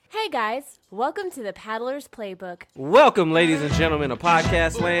guys, welcome to the Paddler's Playbook. Welcome, ladies and gentlemen, to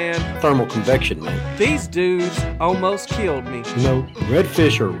podcast land. Thermal convection, man. These dudes almost killed me. You know,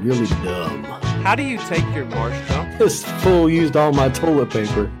 redfish are really dumb. How do you take your marsh jump? This fool used all my toilet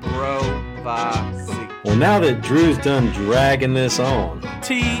paper. Bro-va-see. Well, now that Drew's done dragging this on.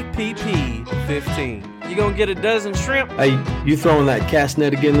 TPP 15. You gonna get a dozen shrimp? Hey, you throwing that cast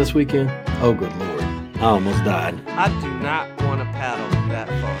net again this weekend? Oh, good Lord. I almost died. I do not want to paddle that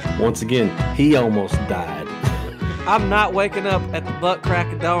far. Once again, he almost died. I'm not waking up at the butt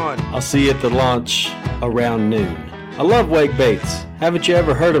crack of dawn. I'll see you at the launch around noon. I love wake baits. Haven't you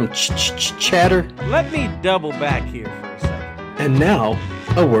ever heard them chatter? Let me double back here for a second. And now,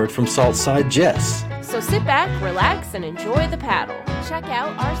 a word from Saltside Jess. So sit back, relax, and enjoy the paddle. Check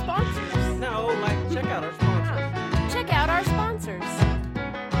out our sponsors. No, check out our sponsors. Check out our sponsors.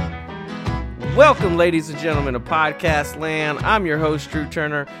 Welcome, ladies and gentlemen, to Podcast Land. I'm your host, Drew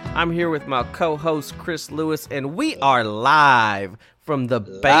Turner. I'm here with my co-host, Chris Lewis, and we are live from the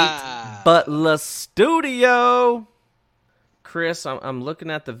Bait Butler studio. Chris, I'm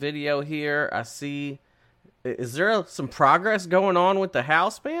looking at the video here. I see. Is there some progress going on with the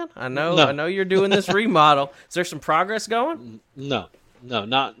house, man? I know you're doing this remodel. Is there some progress going? No,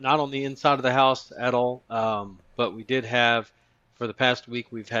 not on the inside of the house at all. But we did have, for the past week,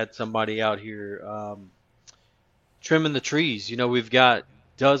 we've had somebody out here trimming the trees. You know, we've got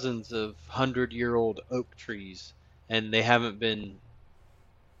dozens of 100-year-old oak trees, and they haven't been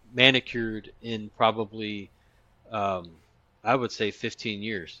manicured in probably, I would say, 15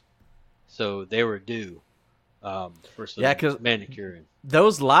 years. So they were due for some manicuring.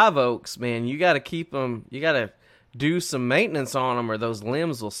 Those live oaks, man, you got to keep them. You got to do some maintenance on them, or those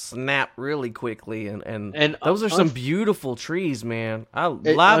limbs will snap really quickly. And those are some beautiful trees, man.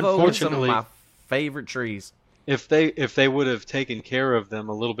 Live oak is some of my favorite trees. If they would have taken care of them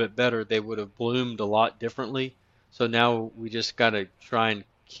a little bit better, they would have bloomed a lot differently. So now we just got to try and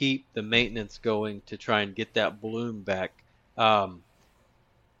keep the maintenance going to try and get that bloom back. But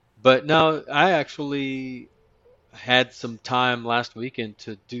no, I actually had some time last weekend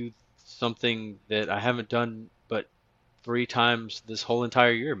to do something that I haven't done but 3 times this whole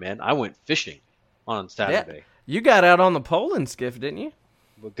entire year, man. I went fishing on Saturday. Yeah. You got out on the Poland skiff, didn't you?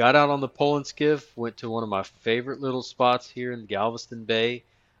 We got out on the Poland skiff, went to one of my favorite little spots here in Galveston Bay.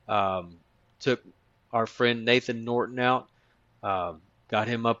 Took our friend Nathan Norton out, got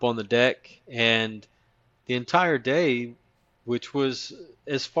him up on the deck, and the entire day, which was,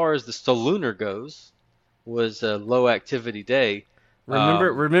 as far as the Salooner goes, was a low activity day.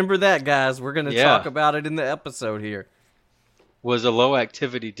 Remember that, guys. We're going to talk about it in the episode here. Was a low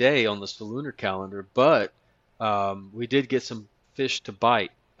activity day on the Salooner calendar, but we did get some fish to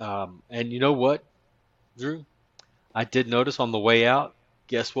bite. And you know what, Drew? I did notice on the way out,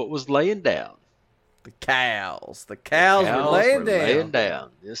 guess what was laying down? The cows. The cows were laying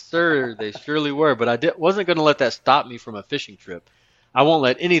down. Yes, sir. They surely were. But I wasn't going to let that stop me from a fishing trip. I won't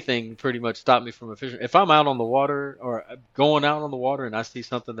let anything pretty much stop me from a fishing. If I'm out on the water or going out on the water and I see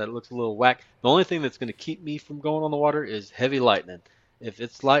something that looks a little whack, the only thing that's going to keep me from going on the water is heavy lightning. If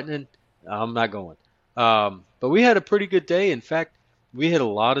it's lightning, I'm not going. But we had a pretty good day. In fact, we hit a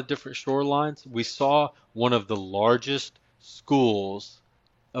lot of different shorelines. We saw one of the largest schools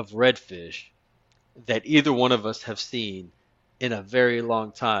of redfish that either one of us have seen in a very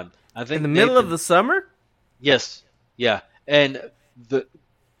long time. I think in the middle of the summer? Yes. Yeah. And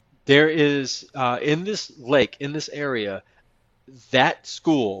there is in this lake, in this area, that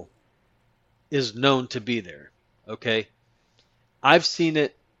school is known to be there. Okay? I've seen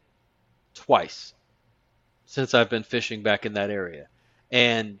it twice since I've been fishing back in that area.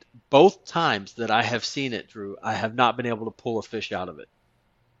 And both times that I have seen it, Drew, I have not been able to pull a fish out of it.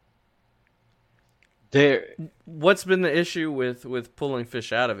 What's been the issue with pulling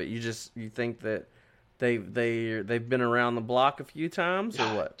fish out of it? You think that they've been around the block a few times,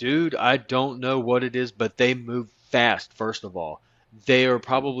 or what? Dude, I don't know what it is, but they move fast. First of all, they are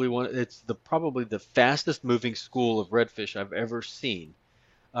probably probably the fastest moving school of redfish I've ever seen.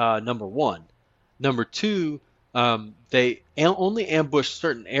 Number one. Number two, they only ambush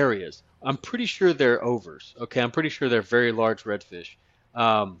certain areas. I'm pretty sure they're overs. Okay, I'm pretty sure they're very large redfish.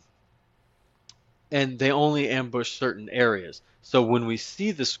 And they only ambush certain areas. So when we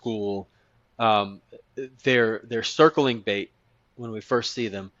see the school, they're circling bait when we first see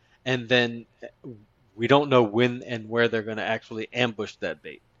them, and then we don't know when and where they're going to actually ambush that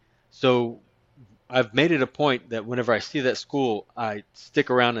bait. So I've made it a point that whenever I see that school, I stick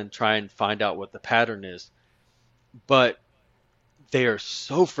around and try and find out what the pattern is. But they are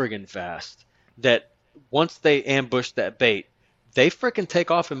so friggin' fast that once they ambush that bait, they freaking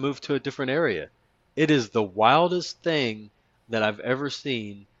take off and move to a different area. It is the wildest thing that I've ever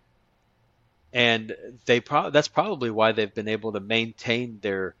seen, and that's probably why they've been able to maintain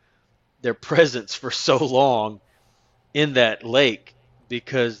their presence for so long in that lake,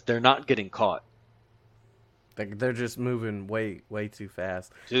 because they're not getting caught. They're just moving way too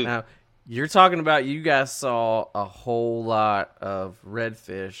fast. Dude. Now, you're talking about you guys saw a whole lot of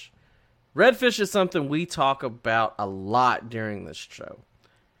redfish. Redfish is something we talk about a lot during this show.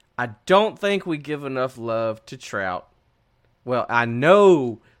 I don't think we give enough love to trout. Well, I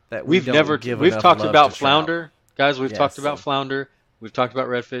know that we've talked about flounder, guys. We've talked about flounder. We've talked about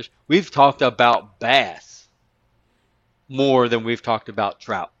redfish. We've talked about bass more than we've talked about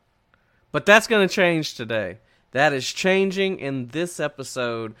trout. But that's going to change today. That is changing in this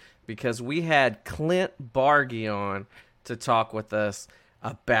episode because we had Clint Barghi on to talk with us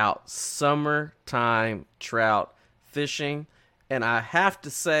about summertime trout fishing. And I have to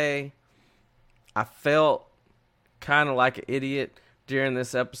say, I felt kind of like an idiot during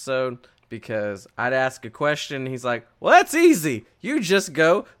this episode because I'd ask a question and he's like, well, that's easy. You just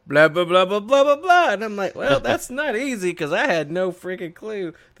go blah, blah, blah, blah, blah, blah, blah. And I'm like, well, that's not easy because I had no freaking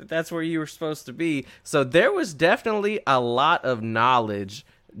clue that that's where you were supposed to be. So there was definitely a lot of knowledge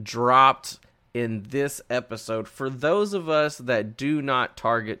dropped in this episode for those of us that do not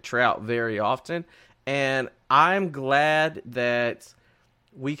target trout very often. And I'm glad that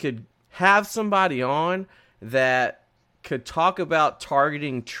we could have somebody on that could talk about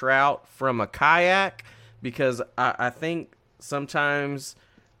targeting trout from a kayak, because I think sometimes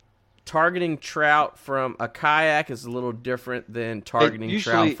targeting trout from a kayak is a little different than targeting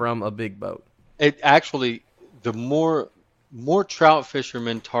trout from a big boat. It actually, the more trout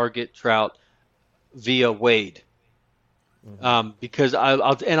fishermen target trout via wade. Because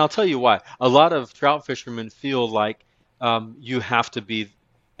I'll tell you why. A lot of trout fishermen feel like you have to be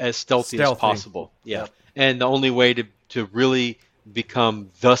as stealthy as possible. Yeah. Yep. And the only way to really become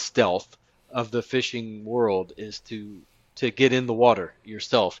the stealth of the fishing world is to get in the water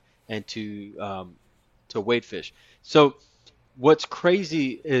yourself and to wade fish. So what's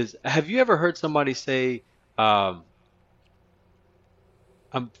crazy is, have you ever heard somebody say, I'm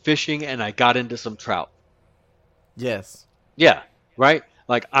fishing and I got into some trout? Yes. Yeah, right?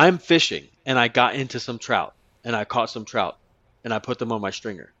 Like, I'm fishing and I got into some trout and I caught some trout and I put them on my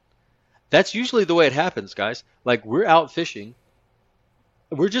stringer. That's usually the way it happens, guys. Like, we're out fishing.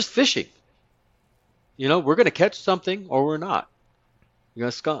 We're just fishing. You know, we're going to catch something or we're not. You're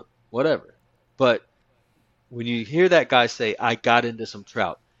going to skunk, whatever. But when you hear that guy say, I got into some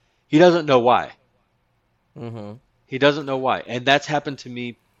trout, he doesn't know why. Mm-hmm. He doesn't know why. And that's happened to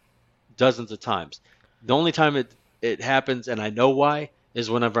me dozens of times. The only time it happens and I know why is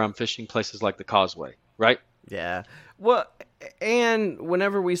whenever I'm fishing places like the Causeway, right? Yeah. Well, and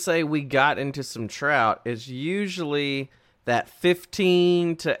whenever we say we got into some trout, it's usually that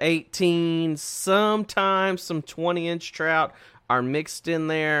 15 to 18, sometimes some 20-inch trout are mixed in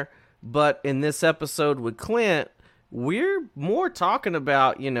there. But in this episode with Clint, we're more talking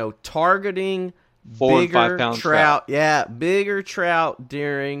about, targeting 4 and 5 pound trout. Yeah, bigger trout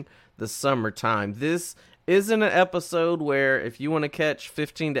during the summertime. This isn't an episode where if you want to catch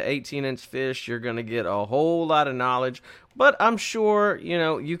 15 to 18-inch fish, you're going to get a whole lot of knowledge. But I'm sure,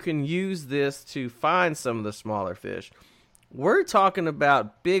 you can use this to find some of the smaller fish. We're talking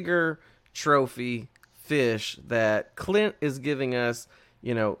about bigger trophy fish that Clint is giving us,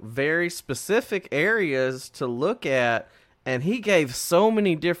 very specific areas to look at. And he gave so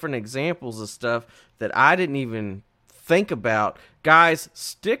many different examples of stuff that I didn't even think about. Guys,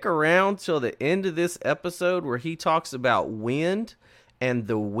 stick around till the end of this episode where he talks about wind and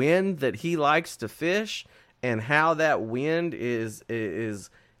the wind that he likes to fish and how that wind is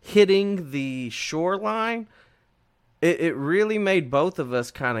hitting the shoreline. It really made both of us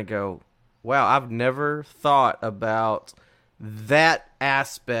kind of go, wow, I've never thought about that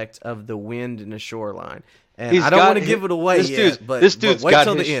aspect of the wind in the shoreline. And I don't want to give it away yet, but wait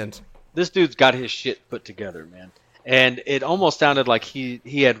till the end. This dude's got his shit put together, man. And it almost sounded like he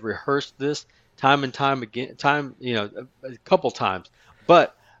had rehearsed this time and time again, a couple times,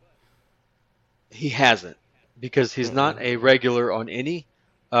 but he hasn't, because he's not a regular on any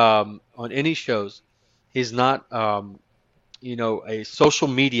shows. He's not a social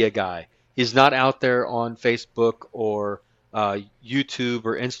media guy. He's not out there on Facebook or YouTube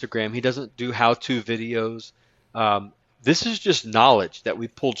or Instagram. He doesn't do how-to videos. This is just knowledge that we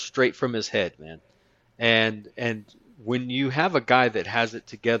pulled straight from his head, man. And when you have a guy that has it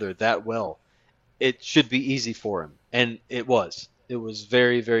together that well, it should be easy for him. And it was. It was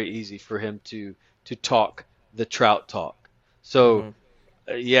very, very easy for him to talk the trout talk. So,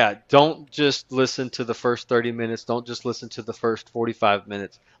 yeah, don't just listen to the first 30 minutes. Don't just listen to the first 45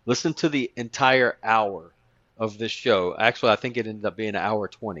 minutes. Listen to the entire hour of this show. Actually, I think it ended up being an hour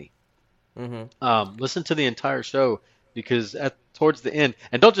 20. Listen to the entire show because towards the end,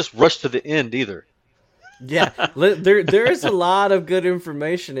 and don't just rush to the end either. Yeah, there is a lot of good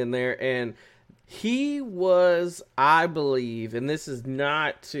information in there, and he was, I believe, and this is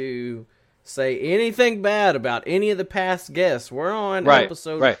not to say anything bad about any of the past guests. We're on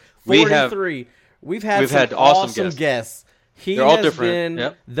episode 43. We've had awesome guests. He They're all has different.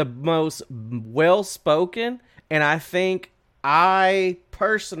 been the most well-spoken, and I think I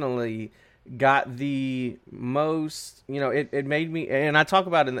personally got the most, it made me, and I talk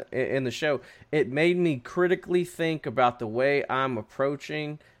about it in the show, it made me critically think about the way I'm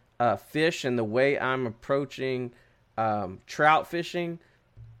approaching fish and the way I'm approaching trout fishing.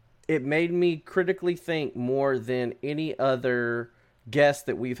 It made me critically think more than any other guest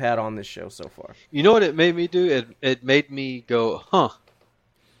that we've had on this show so far. You know what it made me do? It made me go,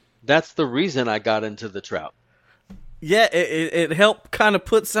 that's the reason I got into the trout. Yeah, it helped kind of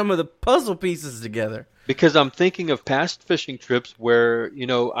put some of the puzzle pieces together. Because I'm thinking of past fishing trips where,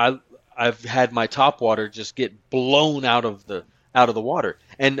 I've had my topwater just get blown out of the water.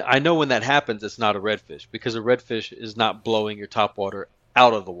 And I know when that happens, it's not a redfish, because a redfish is not blowing your topwater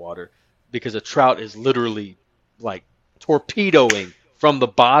out of the water, because a trout is literally like torpedoing from the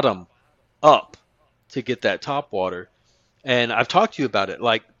bottom up to get that topwater. And I've talked to you about it,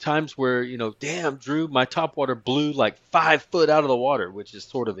 like times where, damn, Drew, my topwater blew like 5 foot out of the water, which is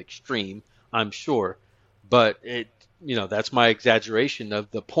sort of extreme, I'm sure. But that's my exaggeration of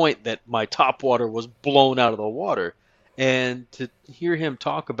the point that my topwater was blown out of the water. And to hear him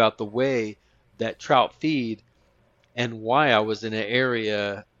talk about the way that trout feed and why I was in an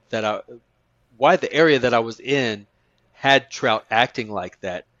area why the area that I was in had trout acting like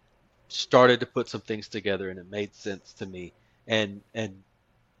that, started to put some things together, and it made sense to me. And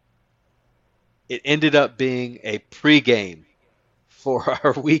it ended up being a pregame for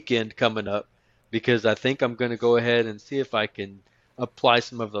our weekend coming up, because I think I'm going to go ahead and see if I can apply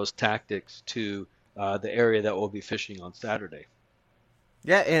some of those tactics to the area that we'll be fishing on Saturday.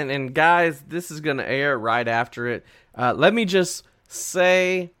 Yeah, and guys, this is going to air right after it. Let me just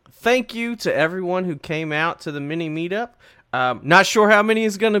say thank you to everyone who came out to the mini meetup. Not sure how many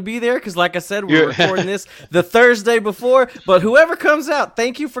is going to be there, because like I said, we're recording this the Thursday before. But whoever comes out,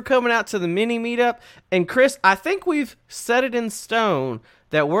 thank you for coming out to the mini meetup. And Chris, I think we've set it in stone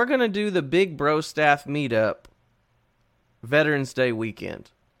that we're going to do the Big Bro Staff meetup Veterans Day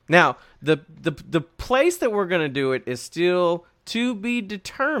weekend. Now, the place that we're going to do it is still to be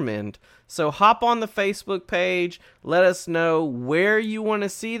determined. So hop on the Facebook page. Let us know where you want to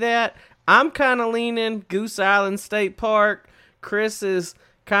see that. I'm kind of leaning Goose Island State Park. Chris is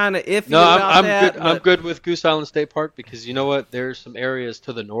kind of iffy about that. I'm good with Goose Island State Park, because you know what? There's some areas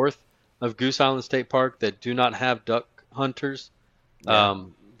to the north of Goose Island State Park that do not have duck hunters. Yeah.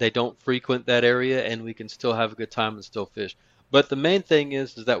 They don't frequent that area, and we can still have a good time and still fish. But the main thing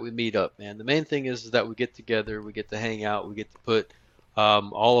is that we meet up, man. The main thing is that we get together, we get to hang out, we get to put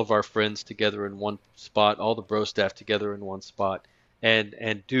all of our friends together in one spot, all the bro staff together in one spot,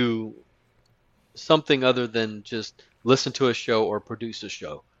 and do something other than just listen to a show or produce a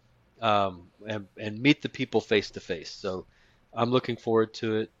show, and meet the people face to face. So I'm looking forward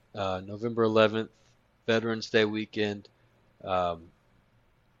to it. November 11th, Veterans Day weekend.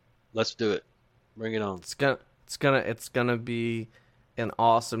 Let's do it. Bring it on. It's gonna be an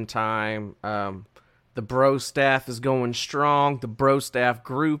awesome time. The bro staff is going strong. The bro staff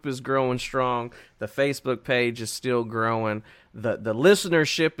group is growing strong. The Facebook page is still growing. The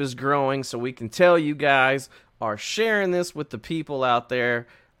listenership is growing, so we can tell you guys are sharing this with the people out there,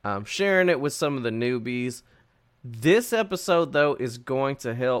 sharing it with some of the newbies. This episode, though, is going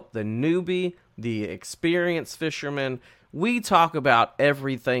to help the newbie, the experienced fisherman. We talk about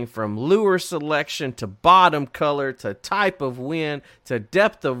everything from lure selection to bottom color to type of wind to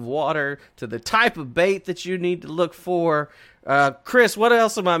depth of water to the type of bait that you need to look for. Chris, what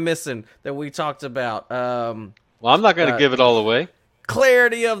else am I missing that we talked about? Well, I'm not going to give it all away.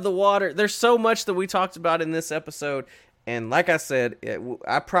 Clarity of the water. There's so much that we talked about in this episode. And like I said,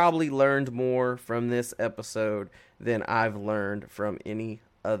 I probably learned more from this episode than I've learned from any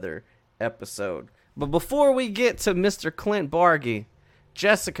other episode. But before we get to Mr. Clint Barghi,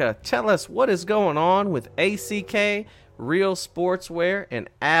 Jessica, tell us what is going on with ACK, Real Sportswear, and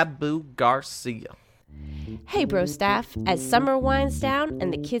Abu Garcia. Hey bro staff, as summer winds down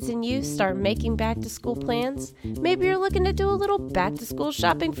and the kids and you start making back to school plans, maybe you're looking to do a little back to school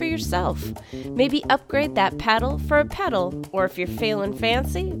shopping for yourself. Maybe upgrade that paddle for a pedal, or if you're feeling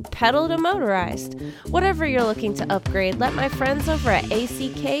fancy, pedal to motorized. Whatever you're looking to upgrade, let my friends over at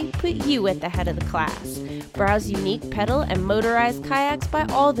ACK put you at the head of the class. Browse unique pedal and motorized kayaks by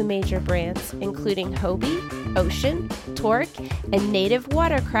all the major brands, including Hobie, Ocean, Torque, and Native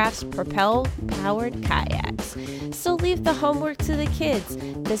Watercraft's propel-powered kayaks. So leave the homework to the kids.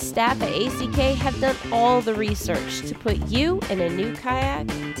 The staff at ACK have done all the research to put you in a new kayak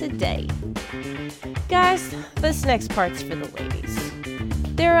today. Guys, this next part's for the ladies.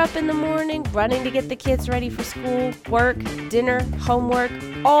 They're up in the morning, running to get the kids ready for school, work, dinner, homework,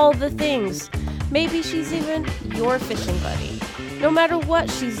 all the things. Maybe she's even your fishing buddy. No matter what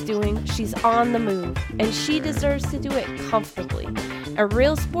she's doing, she's on the move, and she deserves to do it comfortably. A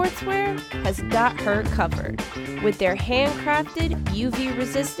Real Sportswear has got her covered with their handcrafted,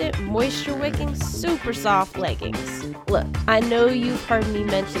 UV-resistant, moisture-wicking, super soft leggings. Look, I know you've heard me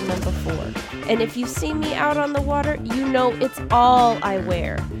mention them before, and if you see me out on the water, you know it's all I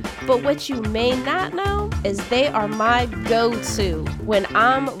wear. But what you may not know is they are my go-to when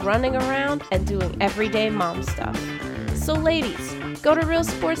I'm running around and doing everyday mom stuff. So ladies, go to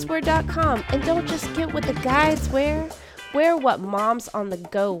realsportswear.com and don't just get what the guys wear. Wear what moms on the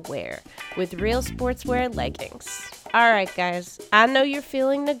go wear with Real Sportswear leggings. Alright guys, I know you're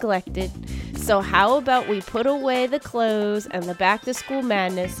feeling neglected, so how about we put away the clothes and the back to school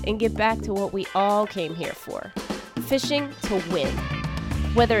madness and get back to what we all came here for. Fishing to win.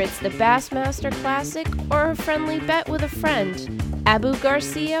 Whether it's the Bassmaster Classic or a friendly bet with a friend, Abu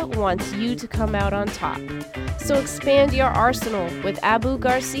Garcia wants you to come out on top. So expand your arsenal with Abu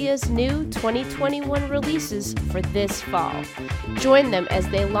Garcia's new 2021 releases for this fall. Join them as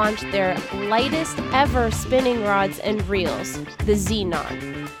they launch their lightest ever spinning rods and reels, the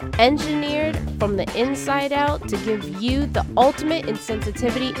Xenon. Engineered from the inside out to give you the ultimate in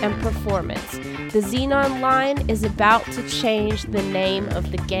sensitivity and performance, the Xenon line is about to change the name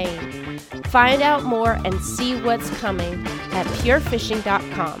of the game. Find out more and see what's coming at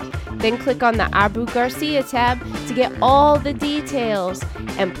purefishing.com. Then click on the Abu Garcia tab to get all the details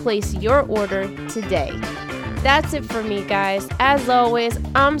and place your order today. That's it for me, guys. As always,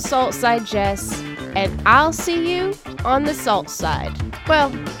 I'm Saltside Jess, and I'll see you on the salt side.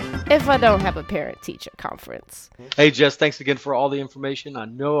 Well, if I don't have a parent-teacher conference. Hey, Jess, thanks again for all the information. I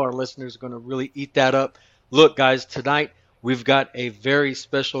know our listeners are going to really eat that up. Look, guys, tonight we've got a very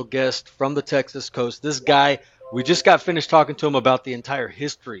special guest from the Texas coast. This guy, we just got finished talking to him about the entire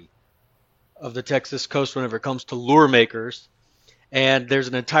history of the Texas coast whenever it comes to lure makers. And there's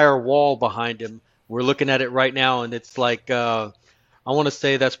an entire wall behind him. We're looking at it right now, and it's like, I want to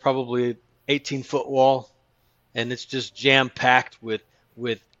say that's probably an 18-foot wall. And it's just jam-packed with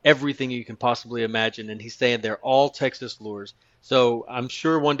everything you can possibly imagine. And he's saying they're all Texas lures. So I'm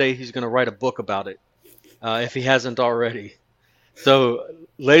sure one day he's going to write a book about it, if he hasn't already. So,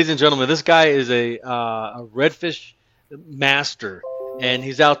 ladies and gentlemen, this guy is a redfish master, and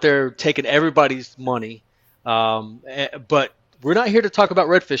he's out there taking everybody's money. But we're not here to talk about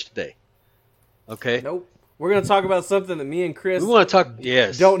redfish today. Okay? Nope. We're going to talk about something that me and Chris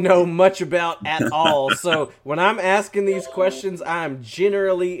don't know much about at all. So when I'm asking these questions, I'm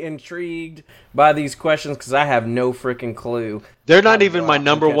generally intrigued by these questions because I have no freaking clue. They're not even my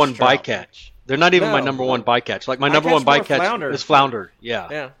number one bycatch. They're not even my number one bycatch. Like my number one bycatch is flounder.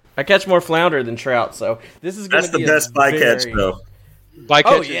 Yeah. I catch more flounder than trout. So this is going to be the best bycatch, though.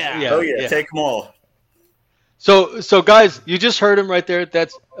 Bycatch. Yeah. Take them all. So guys, you just heard him right there.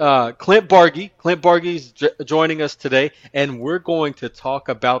 That's Clint Barghi. Clint Barghi's joining us today, and we're going to talk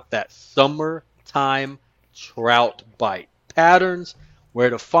about that summertime trout bite patterns,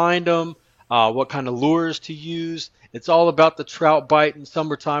 where to find them, what kind of lures to use. It's all about the trout bite in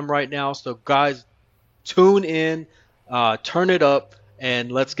summertime right now. So guys, tune in, turn it up,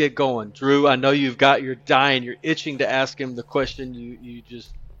 and let's get going. Drew, I know you're itching to ask him the question. You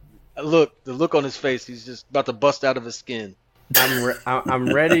just. Look, the look on his face, he's just about to bust out of his skin.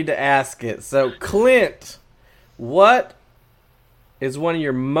 I'm ready to ask it. So, Clint, what is one of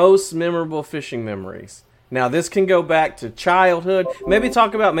your most memorable fishing memories? Now, this can go back to childhood. Maybe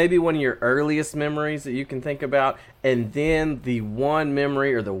talk about one of your earliest memories that you can think about, and then the one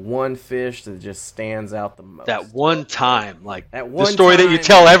memory or the one fish that just stands out the most. That one time, like the story that you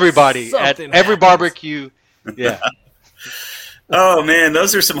tell everybody at every barbecue. Yeah. Oh, man,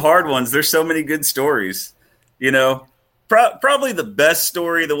 those are some hard ones. There's so many good stories. You know, probably the best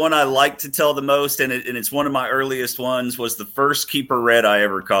story, the one I like to tell the most, and it's one of my earliest ones, was the first keeper red I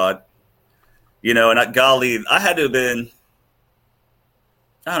ever caught. You know, and golly, I had to have been,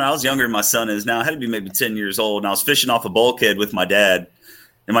 I don't know, I was younger than my son is now. I had to be maybe 10 years old, and I was fishing off a bulkhead with my dad.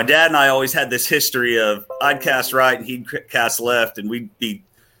 And my dad and I always had this history of I'd cast right and he'd cast left, and we'd be,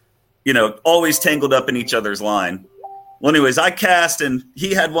 you know, always tangled up in each other's line. Well, anyways, I cast, and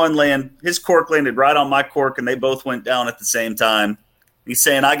he had one land. His cork landed right on my cork, and they both went down at the same time. He's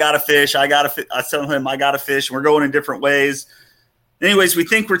saying, I got to fish. I tell him, I got to fish. And we're going in different ways. Anyways, we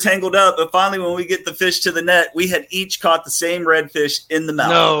think we're tangled up, but finally when we get the fish to the net, we had each caught the same redfish in the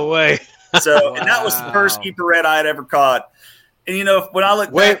mouth. No way. So, wow. And that was the first keeper red I had ever caught. And, you know, when I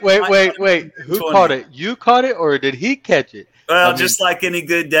look back. Wait. Who caught it? You caught it, or did he catch it? Well, just like any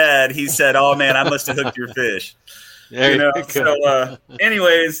good dad, he said, oh, man, I must have hooked your fish. There you know, so,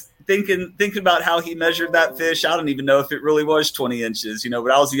 anyways, thinking about how he measured that fish, I don't even know if it really was 20 inches, you know,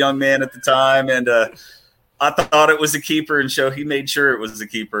 but I was a young man at the time, and I thought it was a keeper, and so he made sure it was a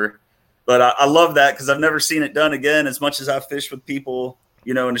keeper. But I love that because I've never seen it done again. As much as I've fished with people,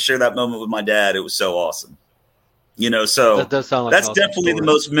 you know, and to share that moment with my dad, it was so awesome. You know, so that does sound like that's an awesome definitely story. the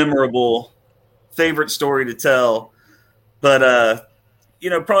most memorable, favorite story to tell. But, you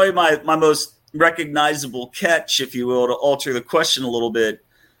know, probably my most recognizable catch, if you will, to alter the question a little bit,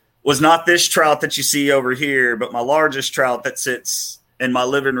 was not this trout that you see over here, but my largest trout that sits in my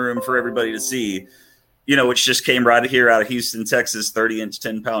living room for everybody to see, you know, which just came right here out of Houston, Texas, 30-inch,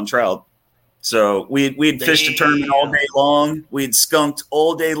 10-pound trout. So we'd fished a tournament all day long. We'd skunked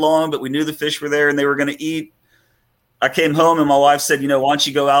all day long, but we knew the fish were there and they were going to eat. I came home and my wife said, you know, why don't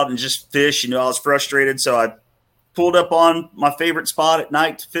you go out and just fish? You know, I was frustrated. So I pulled up on my favorite spot at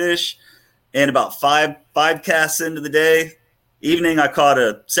night to fish. And about five casts into the evening, I caught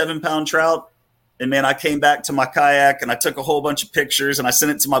a 7-pound trout. And, man, I came back to my kayak and I took a whole bunch of pictures and I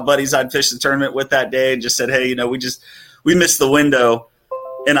sent it to my buddies I'd fished the tournament with that day and just said, hey, you know, we missed the window.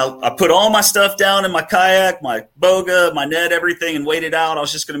 And I put all my stuff down in my kayak, my boga, my net, everything, and waited out. I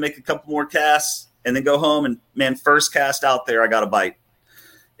was just going to make a couple more casts and then go home. And, man, first cast out there, I got a bite.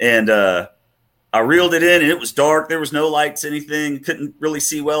 And I reeled it in, and it was dark. There was no lights, anything. Couldn't really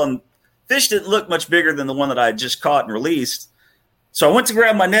see well. And fish didn't look much bigger than the one that I had just caught and released. So I went to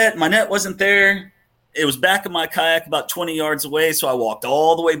grab my net. My net wasn't there. It was back in my kayak about 20 yards away. So I walked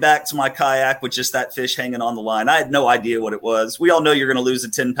all the way back to my kayak with just that fish hanging on the line. I had no idea what it was. We all know you're going to lose a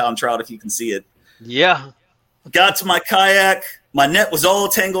 10-pound trout if you can see it. Yeah. Got to my kayak. My net was all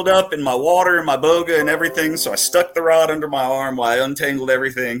tangled up in my water and my boga and everything. So I stuck the rod under my arm while I untangled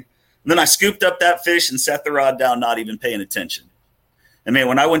everything. And then I scooped up that fish and set the rod down, not even paying attention. And, man,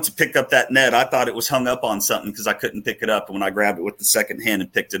 when I went to pick up that net, I thought it was hung up on something because I couldn't pick it up. And when I grabbed it with the second hand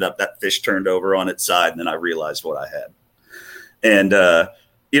and picked it up, that fish turned over on its side, and then I realized what I had. And,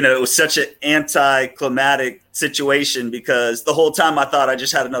 you know, it was such an anticlimactic situation because the whole time I thought I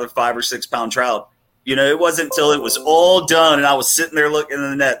just had another 5 or 6 pound trout. You know, it wasn't until it was all done and I was sitting there looking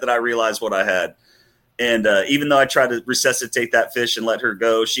in the net that I realized what I had. And even though I tried to resuscitate that fish and let her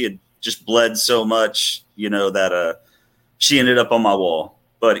go, she had just bled so much, you know, that she ended up on my wall.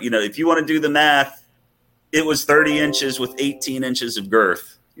 But, you know, if you want to do the math, it was 30 inches with 18 inches of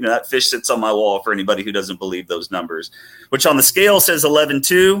girth. You know, that fish sits on my wall for anybody who doesn't believe those numbers, which on the scale says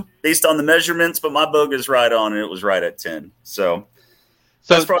 11.2 based on the measurements, but my boga is right on and it was right at 10. So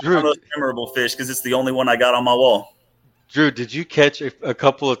that's probably Drew, my most memorable fish because it's the only one I got on my wall. Drew, did you catch a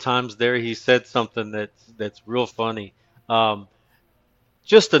couple of times there? He said something that's real funny.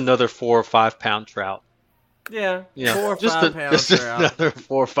 Just another 4 or 5 pound trout. Yeah, 4 or 5 pound just trout. Another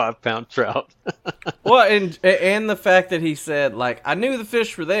 4 or 5 pound trout. Well, and the fact that he said, like, I knew the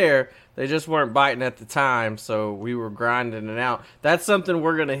fish were there, they just weren't biting at the time, so we were grinding it out. That's something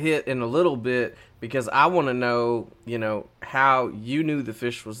we're gonna hit in a little bit because I want to know, you know, how you knew the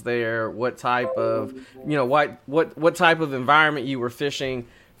fish was there, what type of, you know, what type of environment you were fishing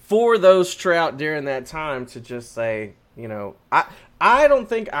for those trout during that time to just say, you know, I don't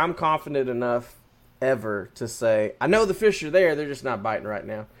think I'm confident enough ever to say I know the fish are there, they're just not biting right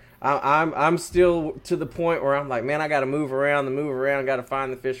now. I'm still to the point where I'm like, man, I got to move around, got to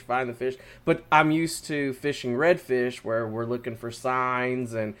find the fish. But I'm used to fishing redfish where we're looking for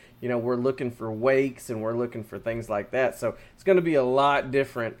signs and, you know, we're looking for wakes and we're looking for things like that. So it's going to be a lot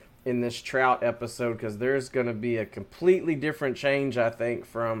different in this trout episode because there's going to be a completely different change, I think,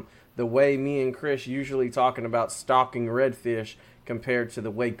 from the way me and Chris usually talking about stalking redfish compared to the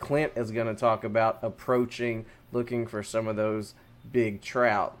way Clint is going to talk about approaching, looking for some of those big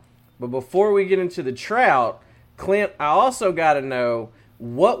trout. But before we get into the trout, Clint, I also got to know,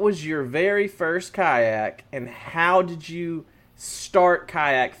 what was your very first kayak and how did you start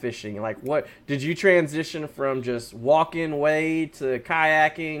kayak fishing? Like, what did you transition from just walk-in wade to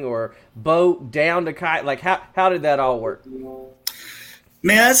kayaking, or boat down to kayak? Like, how did that all work?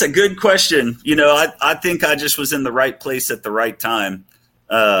 Man, that's a good question. I think I just was in the right place at the right time.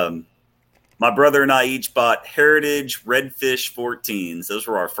 My brother and I each bought Heritage Redfish 14s. Those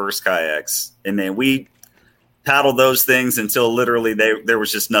were our first kayaks. And man, we paddled those things until literally there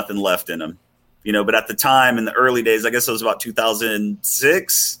was just nothing left in them. But at the time, in the early days, I guess it was about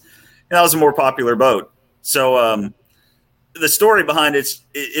 2006, that was a more popular boat. So the story behind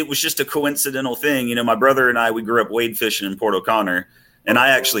it was just a coincidental thing. My brother and I, we grew up wade fishing in Port O'Connor, and I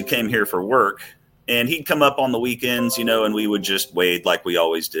actually came here for work. And he'd come up on the weekends, and we would just wade like we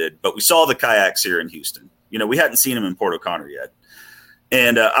always did. But we saw the kayaks here in Houston. We hadn't seen them in Port O'Connor yet.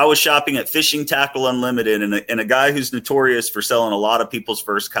 And I was shopping at Fishing Tackle Unlimited, and a guy who's notorious for selling a lot of people's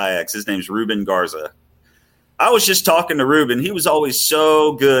first kayaks, his name's Ruben Garza. I was just talking to Ruben. He was always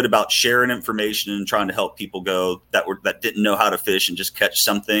so good about sharing information and trying to help people go that didn't know how to fish and just catch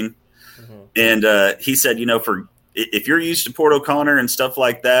something. Mm-hmm. And he said, if you're used to Port O'Connor and stuff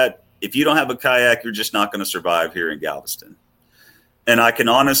like that, if you don't have a kayak, you're just not going to survive here in Galveston. And I can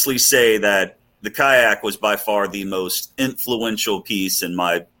honestly say that the kayak was by far the most influential piece in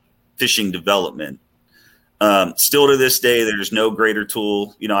my fishing development. Still to this day, there's no greater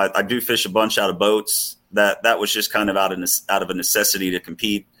tool. I do fish a bunch out of boats. That was just kind of out of a necessity to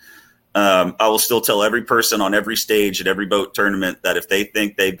compete. I will still tell every person on every stage at every boat tournament that if they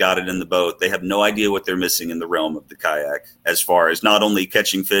think they've got it in the boat, they have no idea what they're missing in the realm of the kayak, as far as not only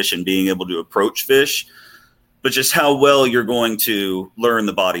catching fish and being able to approach fish, but just how well you're going to learn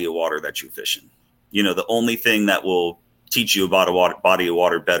the body of water that you're fishing. The only thing that will teach you about a body of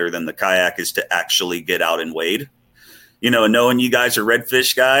water better than the kayak is to actually get out and wade. And knowing you guys are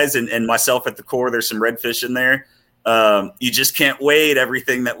redfish guys and myself at the core, there's some redfish in there. You just can't wade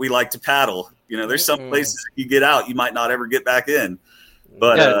everything that we like to paddle. There's some places you get out, you might not ever get back in.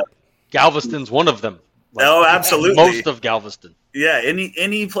 But Galveston's one of them. Absolutely. Most of Galveston. Yeah,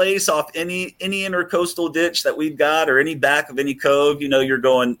 any place off any intercoastal ditch that we've got, or any back of any cove, you're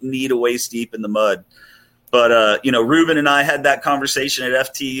going knee to waist deep in the mud. But Ruben and I had that conversation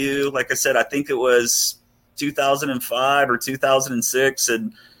at FTU. Like I said, I think it was 2005 or 2006,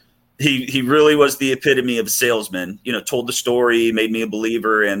 and he really was the epitome of a salesman. Told the story, made me a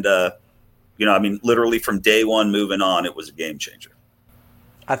believer, and literally from day one moving on, it was a game changer.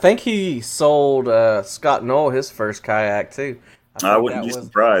 I think he sold Scott Knoll his first kayak too. I wouldn't be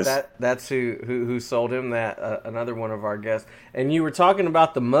surprised. That's who sold him that. Another one of our guests. And you were talking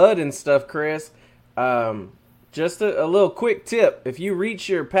about the mud and stuff, Chris. Just a little quick tip: if you reach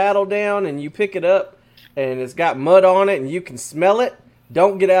your paddle down and you pick it up, and it's got mud on it, and you can smell it,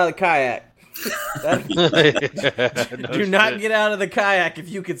 don't get out of the kayak. Do not get out of the kayak if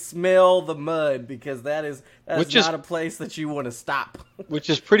you can smell the mud, because that's not a place that you want to stop. Which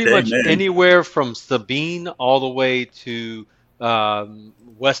is pretty much anywhere from Sabine all the way to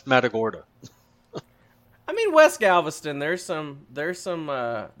West Matagorda. West Galveston, there's some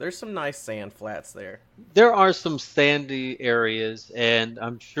nice sand flats there. There are some sandy areas, and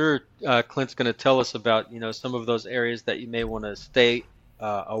I'm sure Clint's going to tell us about some of those areas that you may want to stay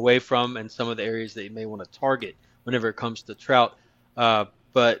away from, and some of the areas that you may want to target whenever it comes to trout.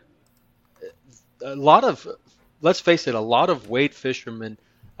 But let's face it, a lot of wade fishermen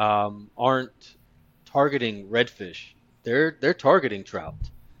aren't targeting redfish. They're targeting trout.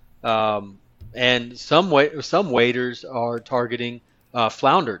 And some waders are targeting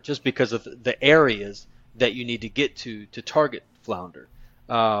flounder, just because of the areas that you need to get to target flounder.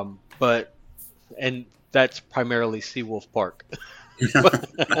 And that's primarily Seawolf Park.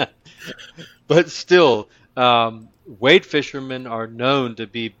 But still, wade fishermen are known to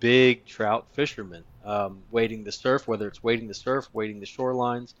be big trout fishermen, wading the surf, whether it's wading the surf, wading the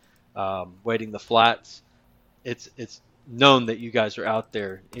shorelines, wading the flats. It's known that you guys are out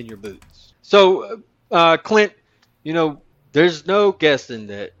there in your boots. So, Clint, there's no guessing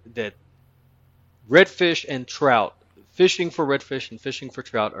that redfish and trout, fishing for redfish and fishing for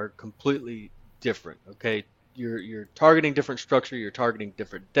trout, are completely different. Okay, you're targeting different structure, you're targeting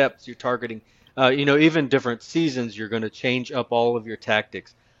different depths, you're targeting, even different seasons. You're going to change up all of your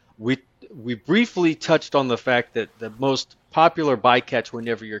tactics. We briefly touched on the fact that the most popular bycatch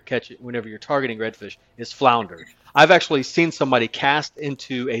whenever you're targeting redfish is flounder. I've actually seen somebody cast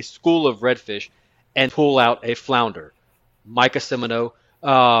into a school of redfish and pull out a flounder, Micah Semino.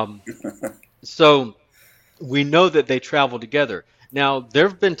 So we know that they travel together. Now, there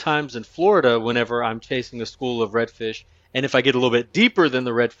have been times in Florida whenever I'm chasing a school of redfish, and if I get a little bit deeper than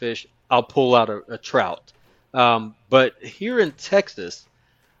the redfish, I'll pull out a trout. But here in Texas,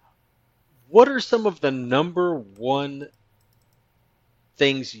 what are some of the number one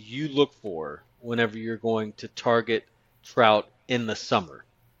things you look for whenever you're going to target trout in the summer?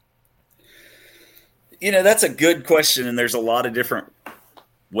 That's a good question, and there's a lot of different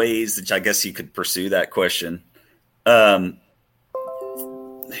ways that I guess you could pursue that question. Here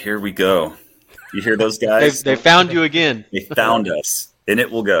we go. You hear those guys? They found you again. They found us, and it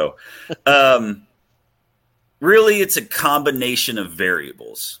will go. Really, it's a combination of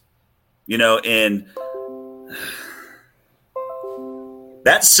variables, and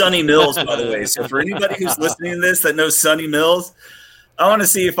that's Sunny Mills, by the way. So for anybody who's listening to this that knows Sunny Mills, I want to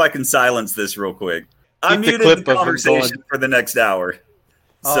see if I can silence this real quick. I muted the conversation for the next hour.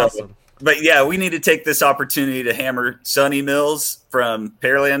 Awesome. But yeah, we need to take this opportunity to hammer Sunny Mills from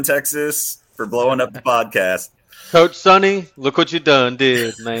Pearland, Texas, for blowing up the podcast. Coach Sonny, look what you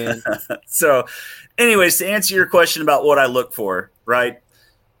did, man. So, anyways, to answer your question about what I look for, right?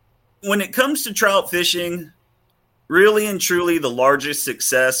 When it comes to trout fishing, really and truly the largest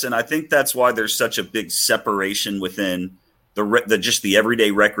success, and I think that's why there's such a big separation within the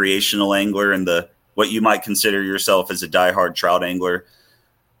everyday recreational angler and what you might consider yourself as a diehard trout angler,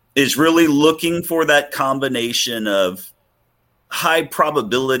 is really looking for that combination of high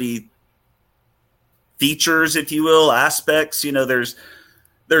probability features, if you will, aspects. There's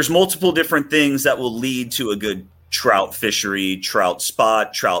multiple different things that will lead to a good trout fishery, trout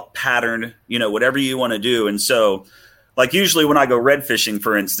spot, trout pattern, whatever you want to do. And so, like usually when I go red fishing,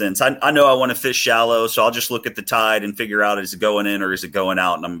 for instance, I know I want to fish shallow, so I'll just look at the tide and figure out, is it going in or is it going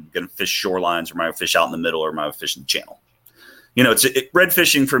out? And I'm going to fish shorelines, or am I going to fish out in the middle, or am I going to fish in the channel? Red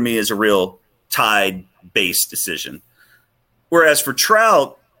fishing for me is a real tide-based decision. Whereas for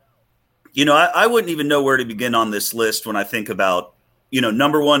trout, I wouldn't even know where to begin on this list when I think about,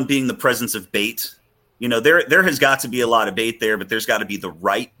 number one being the presence of bait. There has got to be a lot of bait there, but there's got to be the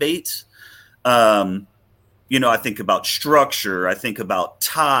right bait. I think about structure. I think about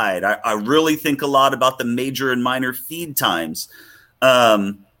tide. I really think a lot about the major and minor feed times.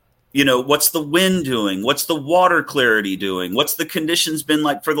 What's the wind doing? What's the water clarity doing? What's the conditions been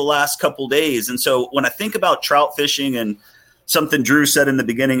like for the last couple days? And so when I think about trout fishing, and something Drew said in the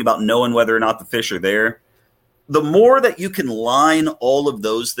beginning about knowing whether or not the fish are there, the more that you can line all of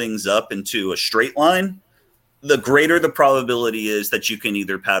those things up into a straight line, the greater the probability is that you can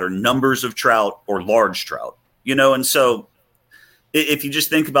either pattern numbers of trout or large trout. And so if you just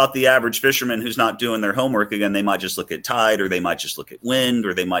think about the average fisherman who's not doing their homework, again, they might just look at tide, or they might just look at wind,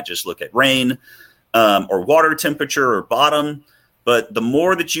 or they might just look at rain, or water temperature or bottom. But the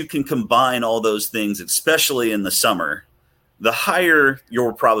more that you can combine all those things, especially in the summer, the higher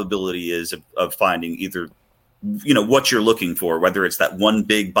your probability is of finding either, what you're looking for, whether it's that one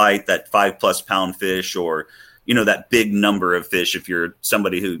big bite, that 5+ pound fish, or, that big number of fish if you're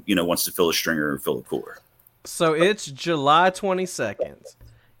somebody who, wants to fill a stringer or fill a cooler. So it's July 22nd.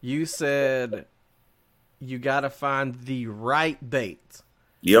 You said you got to find the right bait.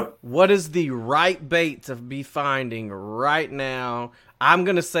 Yep. What is the right bait to be finding right now? I'm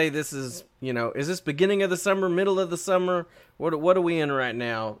going to say this is, is this beginning of the summer, middle of the summer? What are we in right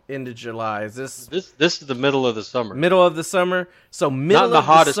now into July? Is this is the middle of the summer. Middle of the summer? So middle Not in the of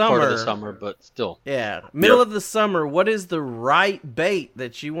hottest the summer, part of the summer, but still. Yeah. Middle of the summer, what is the right bait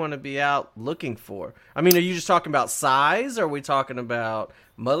that you want to be out looking for? I mean, are you just talking about size? Or are we talking about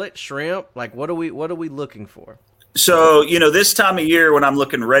mullet, shrimp? Like what are we looking for? So, this time of year when I'm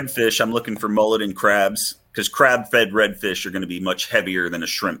looking redfish, I'm looking for mullet and crabs, because crab-fed redfish are going to be much heavier than a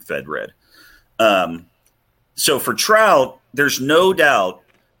shrimp-fed red. So for trout, there's no doubt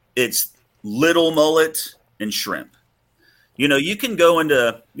it's little mullet and shrimp. You can go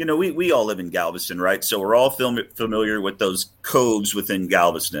into, we all live in Galveston, right? So we're all familiar with those coves within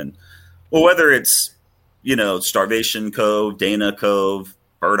Galveston. Well, whether it's, Starvation Cove, Dana Cove,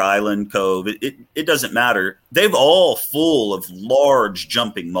 Bird Island Cove, it doesn't matter. They've all full of large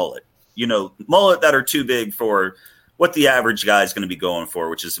jumping mullet. Mullet that are too big for what the average guy is going to be going for,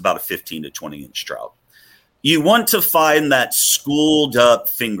 which is about a 15 to 20 inch trout. You want to find that schooled up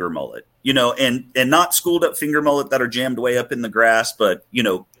finger mullet, and not schooled up finger mullet that are jammed way up in the grass, but,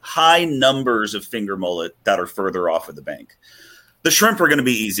 high numbers of finger mullet that are further off of the bank. The shrimp are going to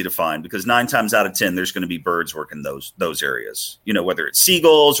be easy to find because 9 times out of 10, there's going to be birds working those areas, whether it's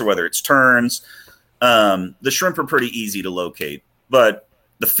seagulls or whether it's terns. The shrimp are pretty easy to locate, but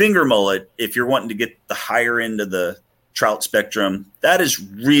the finger mullet, if you're wanting to get the higher end of the trout spectrum, that is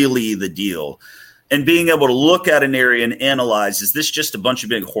really the deal. And being able to look at an area and analyze, is this just a bunch of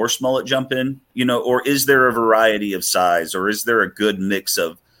big horse mullet jumping, or is there a variety of size, or is there a good mix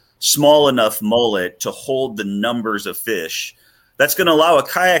of small enough mullet to hold the numbers of fish that's going to allow a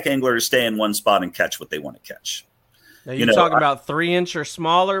kayak angler to stay in one spot and catch what they want to catch. Now, you're talking about 3-inch or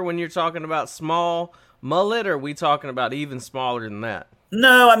smaller when you're talking about small mullet, or are we talking about even smaller than that?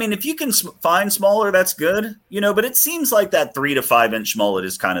 No, I mean, if you can find smaller, that's good, but it seems like that 3 to 5 inch mullet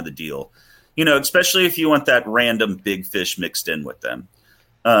is kind of the deal, especially if you want that random big fish mixed in with them.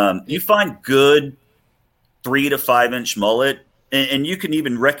 You find good 3 to 5 inch mullet, and you can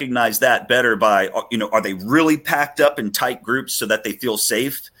even recognize that better by, are they really packed up in tight groups so that they feel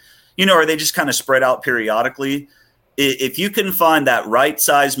safe? Are they just kind of spread out periodically? If you can find that right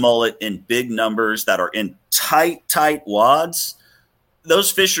size mullet in big numbers that are in tight wads,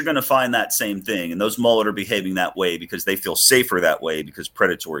 those fish are going to find that same thing. And those mullet are behaving that way because they feel safer that way because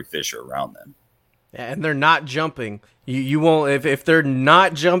predatory fish are around them. Yeah, and they're not jumping. You won't, if they're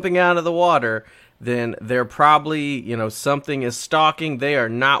not jumping out of the water, then they're probably, something is stalking. They are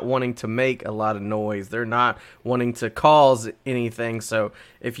not wanting to make a lot of noise. They're not wanting to cause anything. So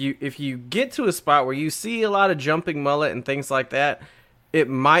if you get to a spot where you see a lot of jumping mullet and things like that, it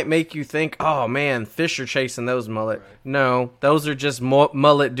might make you think, oh man, fish are chasing those mullet. Right. No, those are just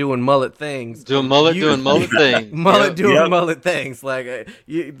mullet doing mullet things. Doing mullet things. Mullet doing mullet things. Like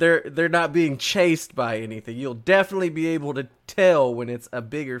they're not being chased by anything. You'll definitely be able to tell when it's a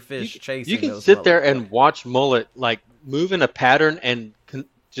bigger fish chasing. You can those sit mullet. there and watch mullet like move in a pattern and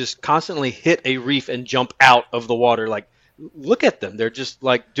just constantly hit a reef and jump out of the water. Like, look at them. They're just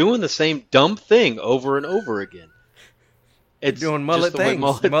like doing the same dumb thing over and over again. It's doing mullet things.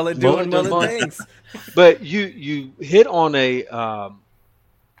 Mullet doing mullet things. But you hit on a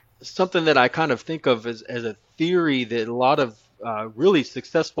something that I kind of think of as a theory that a lot of really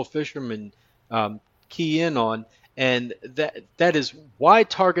successful fishermen key in on, and that is why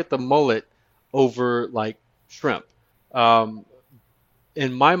target the mullet over like shrimp.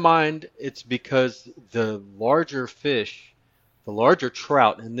 In my mind, it's because the larger fish, the larger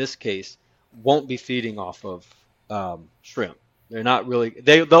trout in this case, won't be feeding off of shrimp. They're not really,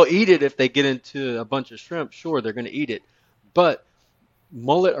 they'll eat it if they get into a bunch of shrimp. Sure, they're going to eat it, but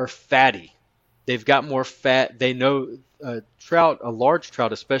mullet are fatty. They've got more fat. They know a large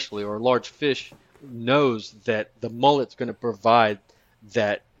trout especially, or a large fish, knows that the mullet's going to provide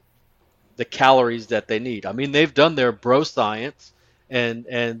the calories that they need. I mean, they've done their bro science and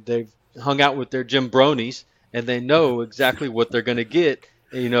they've hung out with their Jim Bronies, and they know exactly what they're going to get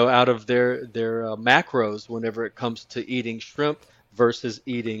out of their macros whenever it comes to eating shrimp versus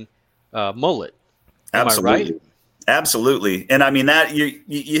eating mullet. Am Absolutely. I right? Absolutely. And I mean, that you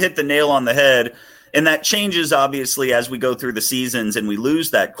hit the nail on the head, and that changes obviously as we go through the seasons and we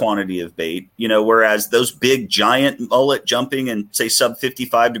lose that quantity of bait, whereas those big giant mullet jumping in, say, sub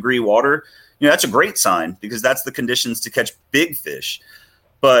 55 degree water, that's a great sign because that's the conditions to catch big fish.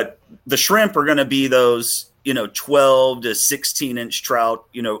 But the shrimp are going to be those 12 to 16 inch trout,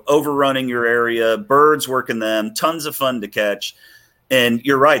 overrunning your area, birds working them, tons of fun to catch. And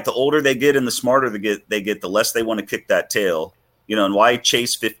you're right. The older they get and the smarter they get, the less they want to kick that tail, and why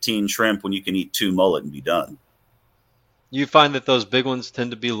chase 15 shrimp when you can eat 2 mullet and be done? You find that those big ones tend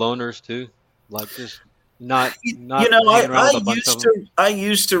to be loners too, like just not. I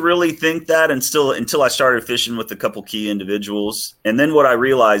used to really think that until I started fishing with a couple key individuals. And then what I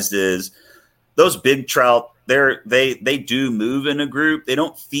realized is those big trout, they do move in a group. They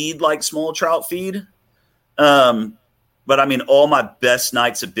don't feed like small trout feed. But I mean, all my best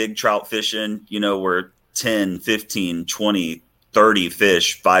nights of big trout fishing, were 10, 15, 20, 30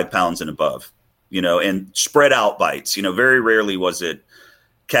 fish, 5 pounds and above, and spread out bites. Very rarely was it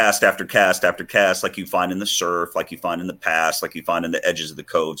cast after cast after cast like you find in the surf, like you find in the pass, like you find in the edges of the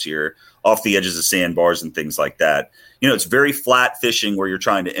coves here, off the edges of sandbars and things like that. It's very flat fishing where you're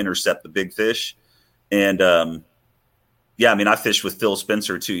trying to intercept the big fish. And I fished with Phil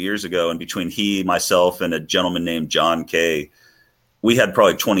Spencer 2 years ago, and between he, myself, and a gentleman named John Kay, we had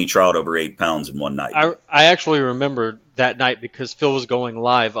probably 20 trout over 8 pounds in one night. I actually remember that night because Phil was going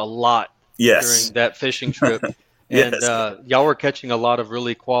live a lot during that fishing trip. And y'all were catching a lot of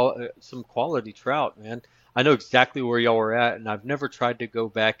really some quality trout, man. I know exactly where y'all were at, and I've never tried to go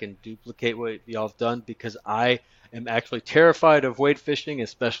back and duplicate what y'all have done because I am actually terrified of wade fishing,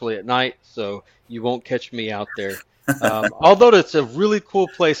 especially at night, so you won't catch me out there. Although it's a really cool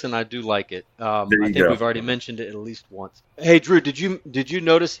place and I do like it. I think we've already mentioned it at least once. Hey, Drew, did you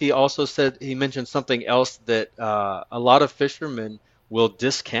notice he also said he mentioned something else that a lot of fishermen will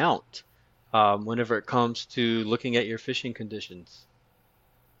discount whenever it comes to looking at your fishing conditions?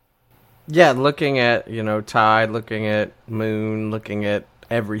 Yeah, looking at, tide, looking at moon, looking at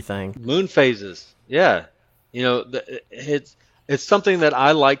everything. Moon phases. Yeah. It's It's something that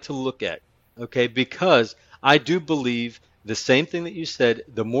I like to look at, okay, because I do believe the same thing that you said.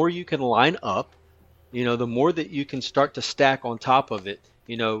 The more you can line up, the more that you can start to stack on top of it,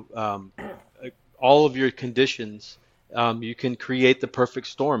 all of your conditions, you can create the perfect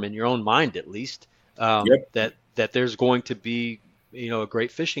storm in your own mind, at least, that there's going to be, a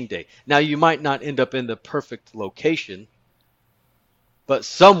great fishing day. Now, you might not end up in the perfect location, but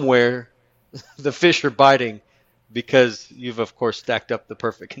somewhere the fish are biting because you've, of course, stacked up the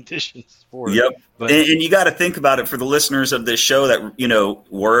perfect conditions for it. Yep. But, and you got to think about it for the listeners of this show that,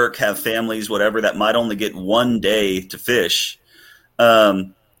 work, have families, whatever, that might only get one day to fish.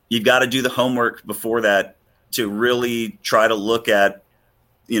 You've got to do the homework before that to really try to look at,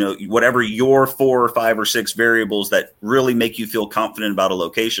 whatever your 4 or 5 or 6 variables that really make you feel confident about a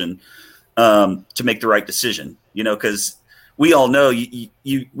location, to make the right decision, because we all know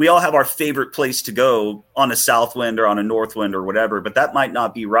we all have our favorite place to go on a south wind or on a north wind or whatever, but that might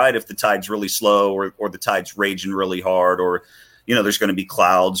not be right if the tide's really slow or the tide's raging really hard, or, there's going to be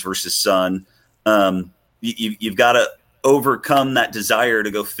clouds versus sun. You've got to overcome that desire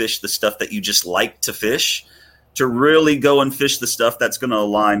to go fish the stuff that you just like to fish, to really go and fish the stuff that's going to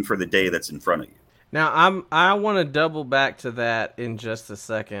align for the day that's in front of you. Now, I want to double back to that in just a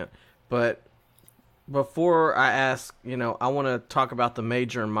second, but before I ask, I want to talk about the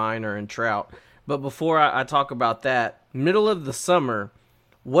major and minor and trout. But before I talk about that, middle of the summer,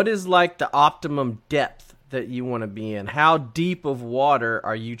 what is like the optimum depth that you want to be in? How deep of water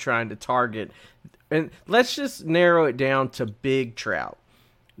are you trying to target? And let's just narrow it down to big trout.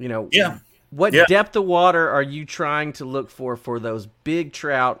 What depth of water are you trying to look for those big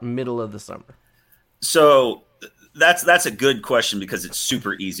trout middle of the summer? So that's a good question because it's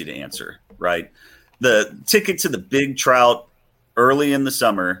super easy to answer, right? The ticket to the big trout early in the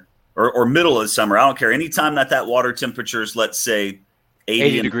summer or middle of the summer, I don't care. Anytime that water temperature is, let's say,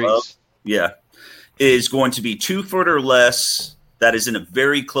 80 degrees, above, is going to be 2 foot or less. That is in a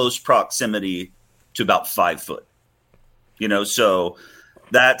very close proximity to about 5 foot. So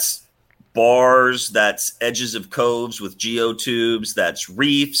that's bars, that's edges of coves with geotubes, that's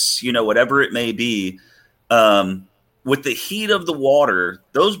reefs, whatever it may be. With the heat of the water,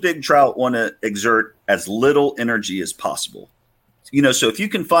 those big trout want to exert as little energy as possible. So if you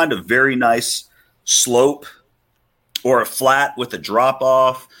can find a very nice slope or a flat with a drop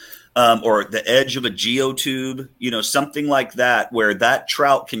off, or the edge of a geotube, something like that, where that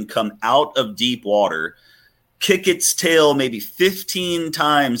trout can come out of deep water, kick its tail maybe 15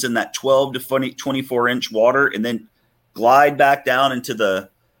 times in that 12 to 24 inch water, and then glide back down into the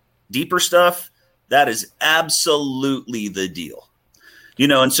deeper stuff. That is absolutely the deal.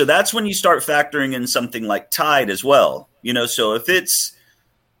 And so that's when you start factoring in something like tide as well. So if it's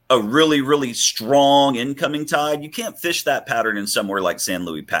a really, really strong incoming tide, you can't fish that pattern in somewhere like San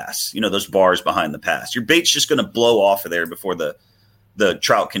Luis Pass, those bars behind the pass. Your bait's just going to blow off of there before the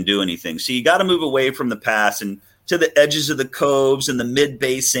trout can do anything. So you got to move away from the pass and to the edges of the coves and the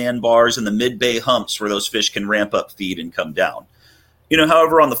mid-bay sandbars and the mid-bay humps where those fish can ramp up feed and come down.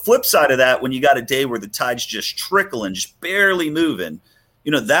 However, on the flip side of that, when you got a day where the tide's just trickling, just barely moving,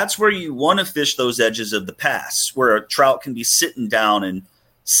 that's where you want to fish those edges of the pass where a trout can be sitting down in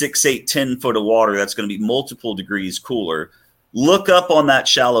 6, 8, 10 foot of water. That's going to be multiple degrees cooler. Look up on that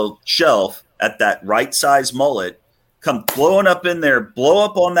shallow shelf at that right size mullet, come blowing up in there, blow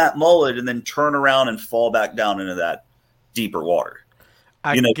up on that mullet, and then turn around and fall back down into that deeper water.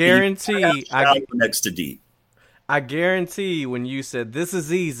 I guarantee next to deep. I guarantee when you said this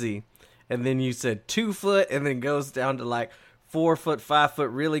is easy, and then you said 2 foot, and then goes down to like 4 foot, 5 foot,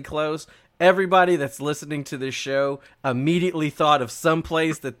 really close. Everybody that's listening to this show immediately thought of some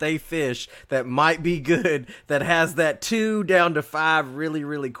place that they fish that might be good, that has that 2 down to 5 really,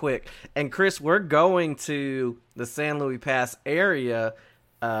 really quick. And Chris, we're going to the San Luis Pass area.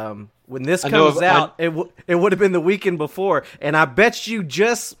 When this comes out, it would have been the weekend before, and I bet you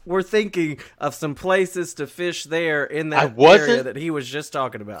just were thinking of some places to fish there in that area that he was just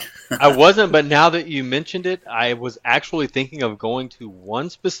talking about. I wasn't, but now that you mentioned it, I was actually thinking of going to one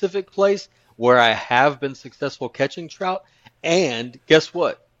specific place where I have been successful catching trout, and guess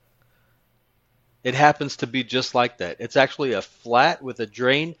what? It happens to be just like that. It's actually a flat with a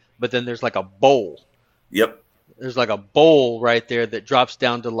drain, but then there's like a bowl. Yep. There's like a bowl right there that drops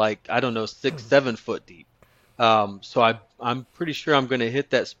down to like, I don't know, 6, 7 foot deep. So I'm pretty sure I'm going to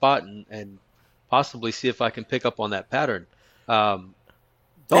hit that spot and possibly see if I can pick up on that pattern. The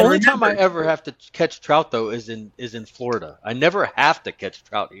only time I ever have to catch trout, though, is in Florida. I never have to catch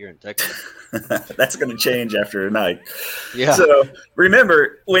trout here in Texas. That's going to change after a night. Yeah. So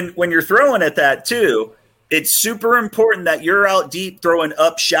remember, when you're throwing at that too, it's super important that you're out deep throwing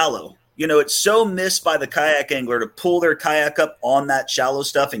up shallow. It's so missed by the kayak angler to pull their kayak up on that shallow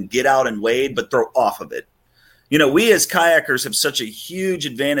stuff and get out and wade, but throw off of it. We as kayakers have such a huge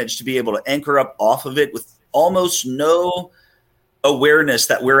advantage to be able to anchor up off of it with almost no awareness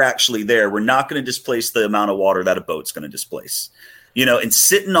that we're actually there. We're not going to displace the amount of water that a boat's going to displace. And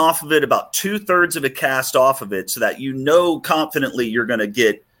sitting off of it about 2/3 of a cast off of it so that confidently you're going to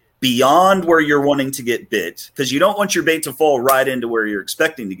get beyond where you're wanting to get bit, because you don't want your bait to fall right into where you're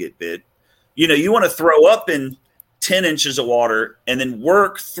expecting to get bit. You want to throw up in 10 inches of water and then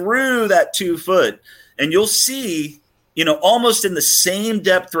work through that 2 foot, and you'll see, almost in the same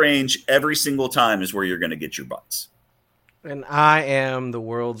depth range every single time is where you're going to get your bites. And I am the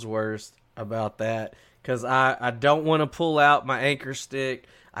world's worst about that, because I don't want to pull out my anchor stick.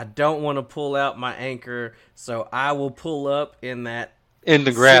 I don't want to pull out my anchor, so I will pull up in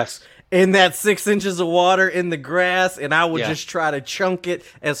the grass. In that 6 inches of water in the grass, and I will just try to chunk it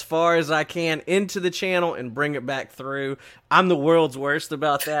as far as I can into the channel and bring it back through. I'm the world's worst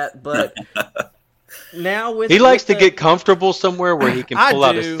about that, but now he likes to get comfortable somewhere where he can pull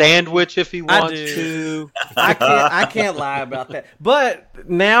out a sandwich if he wants to. I can't lie about that. But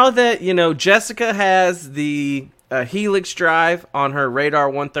now that Jessica has the Helix drive on her Radar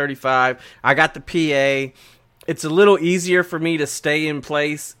 135, I got the PA. It's a little easier for me to stay in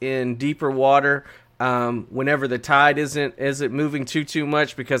place in deeper water whenever the tide isn't moving too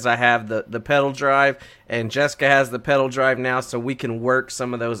much, because I have the pedal drive, and Jessica has the pedal drive now, so we can work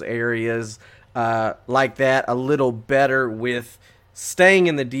some of those areas like that a little better with staying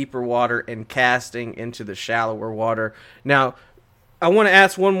in the deeper water and casting into the shallower water. Now, I want to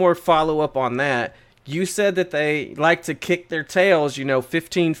ask one more follow-up on that. You said that they like to kick their tails,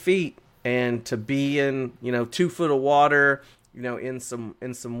 15 feet. And to be in, 2 foot of water, in some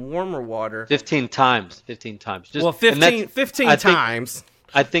warmer water. 15 times. Just, 15 times.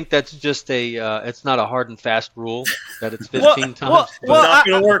 I think that's just it's not a hard and fast rule that it's 15 times. It's not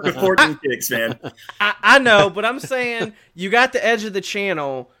going to work with 14 kicks, man. I know, but I'm saying you got the edge of the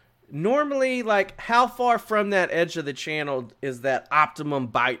channel. Normally, how far from that edge of the channel is that optimum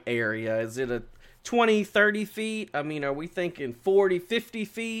bite area? Is it a 20, 30 feet? I mean, are we thinking 40, 50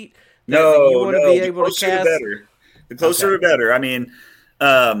 feet? No, the closer the better. The closer the better. I mean,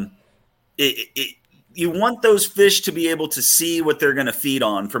 you want those fish to be able to see what they're going to feed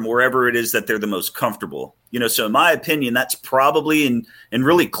on from wherever it is that they're the most comfortable. So in my opinion, that's probably in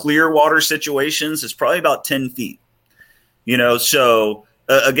really clear water situations, it's probably about 10 feet. So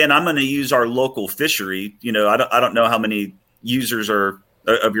again, I'm going to use our local fishery. I don't know how many users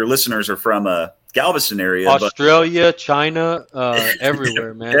of your listeners are from Galveston area, Australia, China,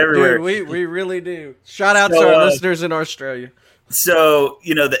 everywhere, man. Everywhere. Dude, we really do. Shout out to our listeners in Australia. So,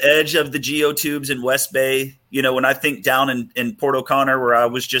 the edge of the geotubes in West Bay, when I think down in Port O'Connor, where I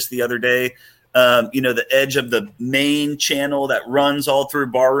was just the other day, the edge of the main channel that runs all through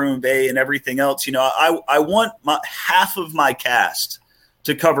Barroom Bay and everything else, I want half of my cast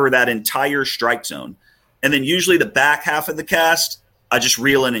to cover that entire strike zone. And then usually the back half of the cast, I just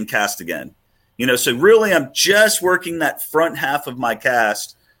reel in and cast again. So really I'm just working that front half of my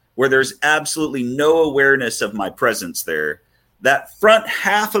cast where there's absolutely no awareness of my presence there. That front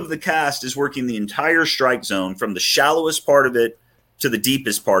half of the cast is working the entire strike zone from the shallowest part of it to the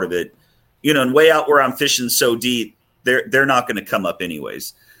deepest part of it. And way out where I'm fishing so deep, they're not going to come up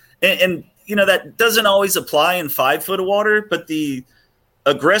anyways. And that doesn't always apply in 5 foot of water, but the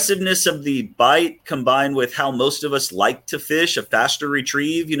aggressiveness of the bite combined with how most of us like to fish, a faster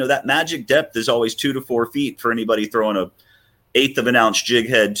retrieve, that magic depth is always 2 to 4 feet for anybody throwing a 1/8 of an ounce jig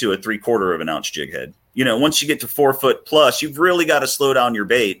head to a 3/4 of an ounce jig head. Once you get to 4 foot plus, you've really got to slow down your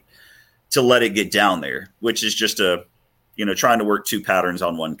bait to let it get down there, which is just trying to work 2 patterns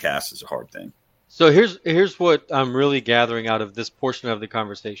on one cast is a hard thing. So here's what I'm really gathering out of this portion of the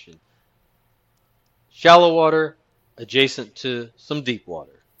conversation. Shallow water adjacent to some deep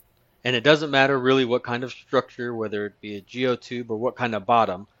water. And it doesn't matter really what kind of structure, whether it be a geotube or what kind of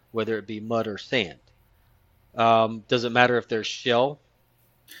bottom, whether it be mud or sand. Does it matter if there's shell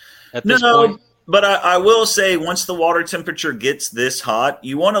at this point? But I will say once the water temperature gets this hot,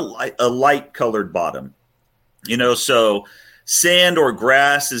 you want a light colored bottom. So sand or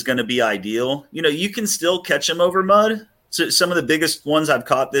grass is going to be ideal. You can still catch them over mud. So some of the biggest ones I've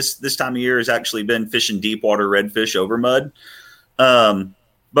caught this time of year has actually been fishing deep water redfish over mud.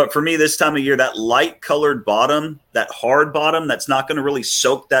 But for me this time of year, that light colored bottom, that hard bottom, that's not going to really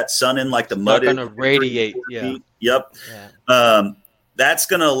soak that sun in like the mud is. Not going to radiate. Yeah. Yep. Yeah. That's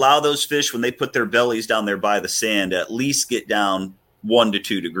going to allow those fish when they put their bellies down there by the sand, at least get down 1 to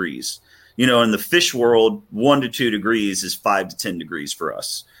 2 degrees. In the fish world, 1 to 2 degrees is 5 to 10 degrees for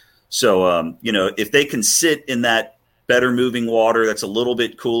us. So, if they can sit in that better moving water that's a little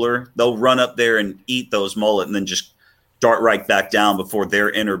bit cooler, they'll run up there and eat those mullet and then just dart right back down before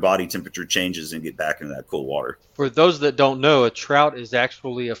their inner body temperature changes and get back into that cool water. For those that don't know, a trout is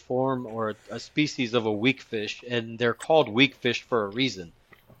actually a form or a species of a weak fish, and they're called weak fish for a reason.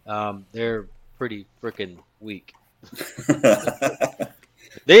 They're pretty freaking weak.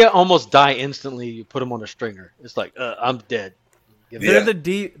 They almost die instantly. You put them on a stringer. It's like, I'm dead. They're the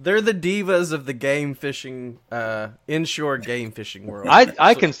divas of the game fishing, inshore game fishing world.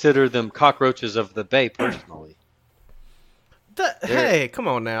 I consider them cockroaches of the bay personally. Hey, come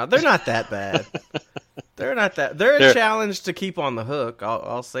on now. They're not that bad. They're not that. They're a challenge to keep on the hook.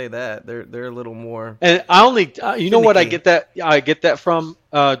 I'll say that. They're a little more. And I only, you know what I get that from,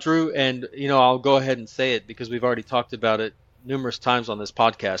 Drew, and I'll go ahead and say it because we've already talked about it numerous times on this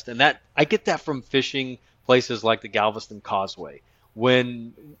podcast, and that I get that from fishing places like the Galveston Causeway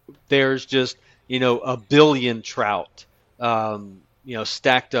when there's just a billion trout,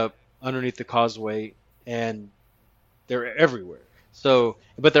 stacked up underneath the causeway, and they're everywhere. So,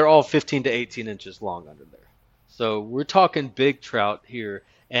 but they're all 15 to 18 inches long under there. So we're talking big trout here,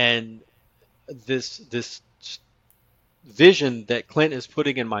 and this vision that Clint is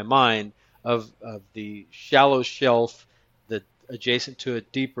putting in my mind of the shallow shelf that adjacent to a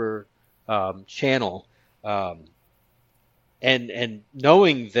deeper channel, and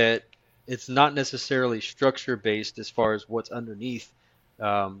knowing that it's not necessarily structure based as far as what's underneath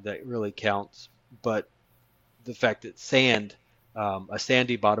that really counts, but the fact that sand, a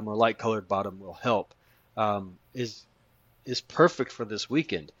sandy bottom or light colored bottom will help, is perfect for this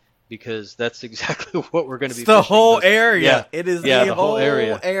weekend, because that's exactly what we're going to be fishing. The whole area. Yeah. It is the whole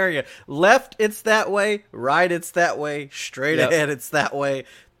area. Left, it's that way. Right, it's that way. Straight ahead, it's that way.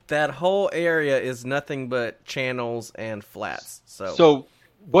 That whole area is nothing but channels and flats. So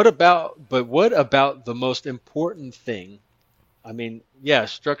what about the most important thing? I mean,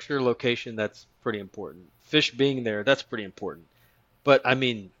 structure, location, that's pretty important. Fish being there, that's pretty important. But I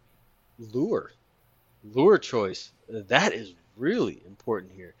mean, lure choice, that is really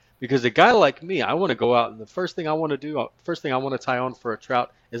important here. Because a guy like me, I want to go out, and the first thing I want to tie on for a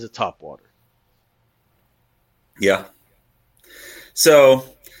trout is a topwater. Yeah. So,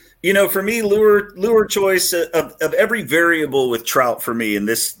 for me, lure choice of every variable with trout for me, and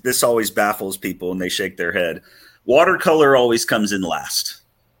this always baffles people and they shake their head. Watercolor always comes in last.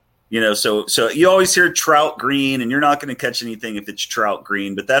 So you always hear trout green, and you're not going to catch anything if it's trout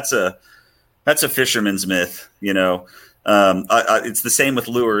green, but that's a fisherman's myth. It's the same with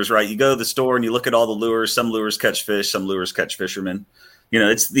lures, right? You go to the store and you look at all the lures. Some lures catch fish, some lures catch fishermen.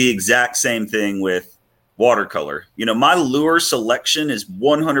 It's the exact same thing with watercolor. My lure selection is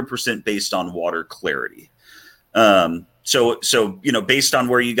 100% based on water clarity. So based on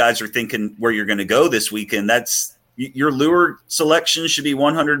where you guys are thinking where you're going to go this weekend, that's your lure selection should be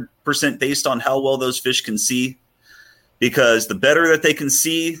 100% based on how well those fish can see, because the better that they can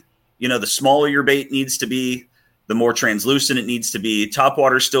see, the smaller your bait needs to be, the more translucent it needs to be.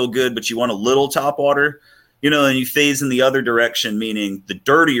 Topwater is still good, but you want a little topwater, and you phase in the other direction, meaning the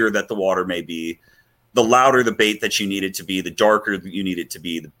dirtier that the water may be, the louder the bait that you need it to be, the darker you need it to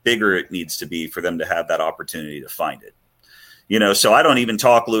be, the bigger it needs to be for them to have that opportunity to find it. So I don't even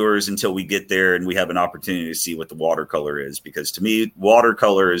talk lures until we get there and we have an opportunity to see what the watercolor is, because to me,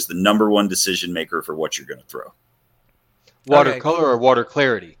 watercolor is the number one decision maker for what you're going to throw. Watercolor or water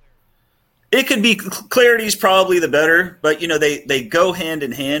clarity? It could be, clarity is probably the better, but they go hand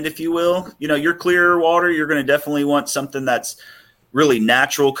in hand, if you will. Your clearer water, you're going to definitely want something that's really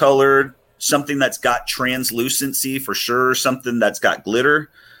natural colored, something that's got translucency for sure, something that's got glitter.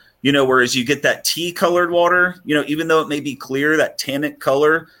 Whereas you get that tea colored water, even though it may be clear, that tannic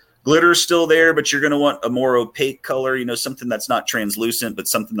color, glitter's still there, but you're going to want a more opaque color, something that's not translucent, but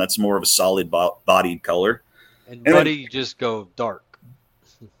something that's more of a solid bodied color. And muddy, you just go dark.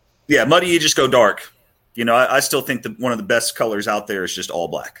 Yeah, muddy, you just go dark. I still think that one of the best colors out there is just all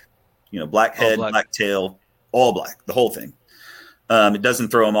black. Black head, black tail, all black, the whole thing. It doesn't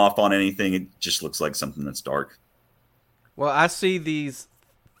throw them off on anything. It just looks like something that's dark. Well, I see these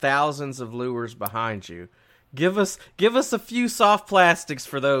thousands of lures behind you. Give us a few soft plastics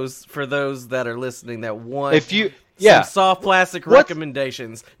for those that are listening that want some soft plastic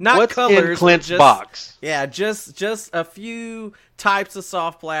recommendations. Not what's colors. In Clint's box. Yeah, just a few types of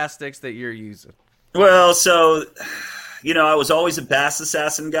soft plastics that you're using. Well, so I was always a Bass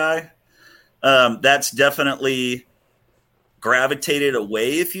Assassin guy. That's definitely gravitated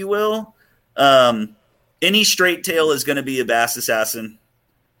away, if you will. Any straight tail is going to be a Bass Assassin.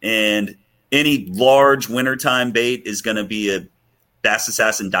 And any large wintertime bait is going to be a Bass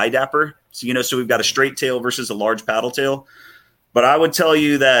Assassin die dapper. So, so we've got a straight tail versus a large paddle tail. But I would tell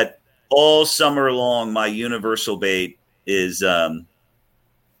you that all summer long, my universal bait is the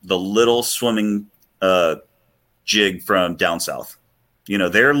little swimming jig from down south.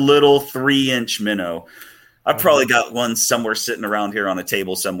 Their little 3-inch minnow. I probably got one somewhere sitting around here on a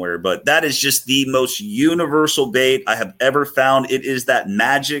table somewhere, but that is just the most universal bait I have ever found. It is that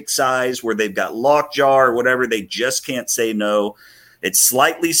magic size where they've got lockjaw or whatever. They just can't say no. It's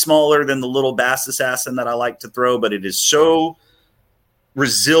slightly smaller than the little Bass Assassin that I like to throw, but it is so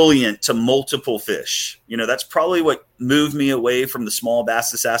resilient to multiple fish. That's probably what moved me away from the small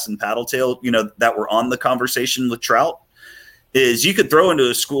Bass Assassin paddle tail, that were on the conversation with trout, is you could throw into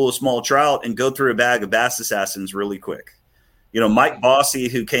a school of small trout and go through a bag of Bass Assassins really quick. Mike Bossy,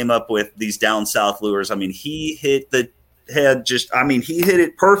 who came up with these down south lures, he hit the head he hit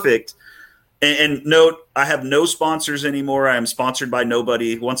it perfect. And note, I have no sponsors anymore. I am sponsored by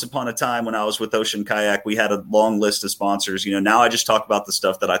nobody. Once upon a time when I was with Ocean Kayak, we had a long list of sponsors. Now I just talk about the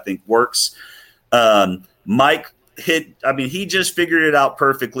stuff that I think works. Mike he just figured it out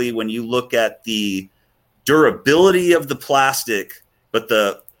perfectly when you look at the durability of the plastic, but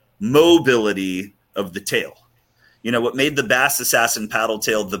the mobility of the tail. What made the Bass Assassin paddle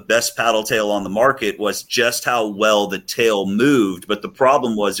tail the best paddle tail on the market was just how well the tail moved. But the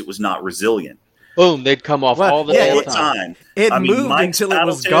problem was it was not resilient. Boom, they'd come off all the time. It moved Mike's until it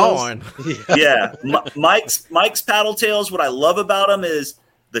was tails, gone. Yeah. Mike's paddle tails, what I love about them is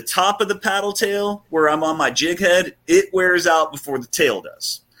the top of the paddle tail where I'm on my jig head, it wears out before the tail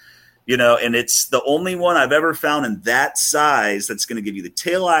does. And it's the only one I've ever found in that size that's going to give you the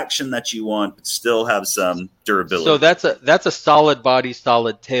tail action that you want, but still have some durability. So that's a solid body,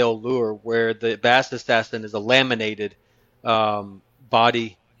 solid tail lure, where the Bass Assassin is a laminated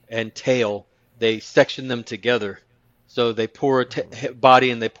body and tail. They section them together, so they pour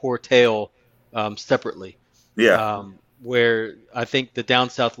body and they pour tail separately. Yeah. Where I think the down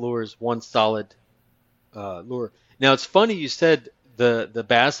south lure is one solid lure. Now it's funny you said the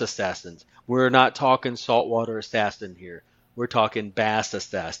Bass Assassins. We're not talking saltwater assassin here. We're talking Bass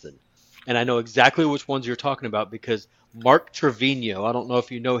Assassin. And I know exactly which ones you're talking about because Mark Trevino, I don't know if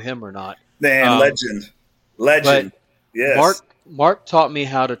you know him or not. Man, legend. Yes. Mark taught me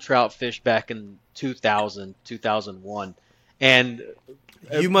how to trout fish back in 2000, 2001. And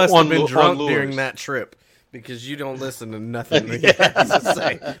you must have been drunk during that trip because you don't listen to nothing he has to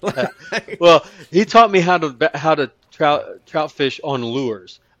say. Well, he taught me how to trout fish on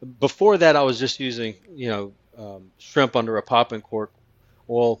lures. Before that, I was just using, shrimp under a popping cork.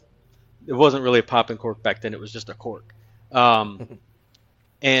 Well, it wasn't really a popping cork back then. It was just a cork.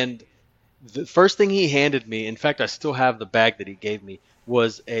 And the first thing he handed me, in fact, I still have the bag that he gave me,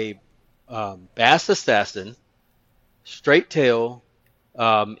 was a Bass Assassin straight tail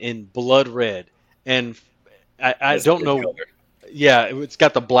in blood red. And I don't know. Color. Yeah, it's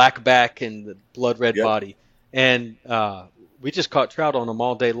got the black back and the blood red body. And we just caught trout on them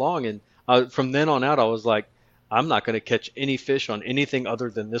all day long. And from then on out, I was like, I'm not going to catch any fish on anything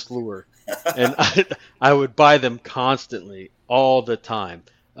other than this lure. And I would buy them constantly, all the time.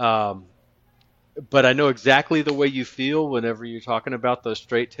 But I know exactly the way you feel whenever you're talking about those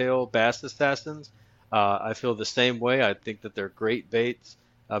straight tail Bass Assassins. I feel the same way. I think that they're great baits,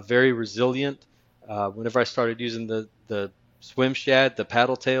 very resilient. Whenever I started using the swim shad, the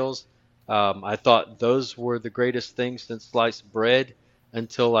paddle tails, I thought those were the greatest things since sliced bread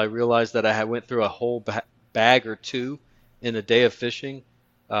until I realized that I went through a whole bag or two in a day of fishing.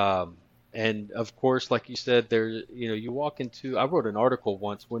 And of course, like you said, you walk into, I wrote an article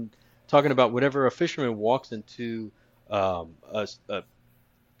once when talking about whenever a fisherman walks into a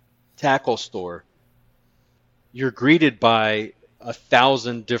tackle store, you're greeted by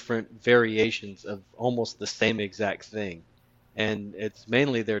 1,000 different variations of almost the same exact thing. And it's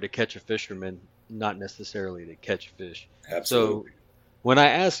mainly there to catch a fisherman, not necessarily to catch fish. Absolutely. So when I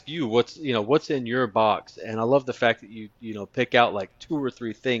ask you what's in your box, and I love the fact that you pick out like 2 or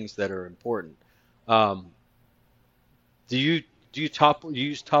 3 things that are important. Do you use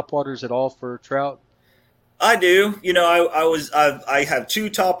topwaters at all for trout? I do. I have 2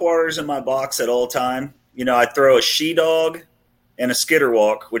 topwaters in my box at all time. I throw a she-dog and a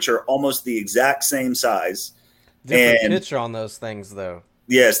skitterwalk, which are almost the exact same size. Different pitch on those things, though.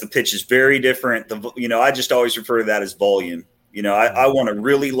 Yes, the pitch is very different. I just always refer to that as volume. I want a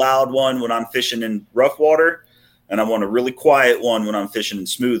really loud one when I'm fishing in rough water, and I want a really quiet one when I'm fishing in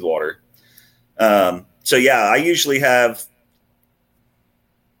smooth water. So yeah, I usually I've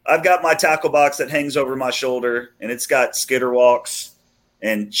got my tackle box that hangs over my shoulder, and it's got skitterwalks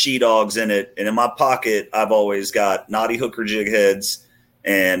and she dogs in it. And in my pocket, I've always got knotty hooker jig heads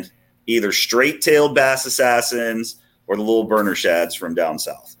and either straight-tailed bass assassins or the little burner shads from down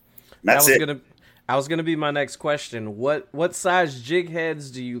south. And that's it. I was gonna be my next question. What size jig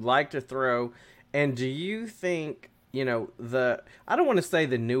heads do you like to throw, and do you think I don't want to say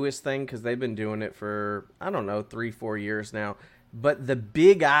the newest thing because they've been doing it for 3-4 years now, but the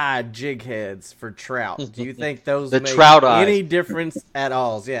big-eyed jig heads for trout, do you think those make trout any eyes. difference at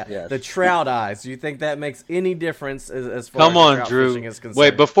all? Yeah, Yes. The trout eyes. Do you think that makes any difference as far Come as on, trout Drew. fishing is concerned?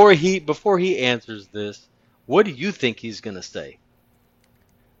 Wait, before he answers this, what do you think he's gonna say?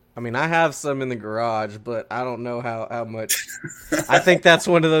 I mean, I have some in the garage, but I don't know how much. I think that's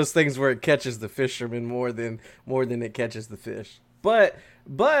one of those things where it catches the fisherman more than it catches the fish. But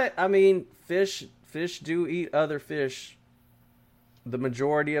I mean, fish do eat other fish the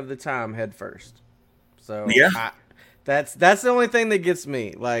majority of the time head first. So Yeah. that's the only thing that gets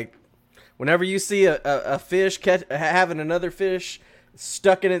me. Like, whenever you see a fish having another fish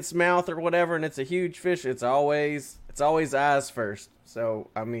stuck in its mouth or whatever, and it's a huge fish, it's always eyes first. So,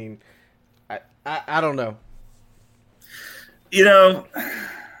 I mean, I don't know.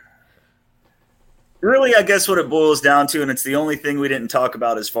 Really, I guess what it boils down to, and it's the only thing we didn't talk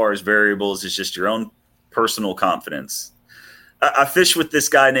about as far as variables, is just your own personal confidence. I fish with this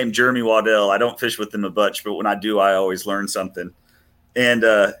guy named Jeremy Waddell. I don't fish with him a bunch, but when I do, I always learn something. And,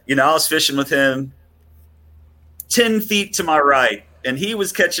 I was fishing with him 10 feet to my right, and he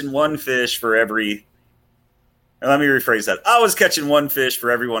was catching one fish for every – let me rephrase that. I was catching one fish for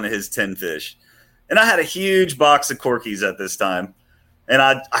every one of his 10 fish. And I had a huge box of Corkies at this time. And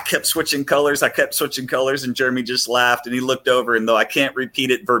I kept switching colors. And Jeremy just laughed, and he looked over. And though I can't repeat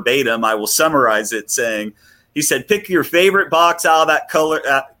it verbatim, I will summarize it saying, he said, pick your favorite box out of that color,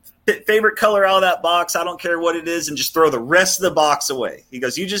 favorite color out of that box. I don't care what it is, and just throw the rest of the box away. He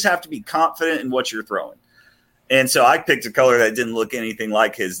goes, you just have to be confident in what you're throwing. And so I picked a color that didn't look anything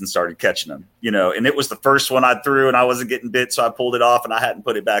like his and started catching them, and it was the first one I threw, and I wasn't getting bit. So I pulled it off and I hadn't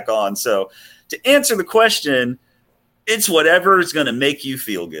put it back on. So to answer the question, it's whatever is going to make you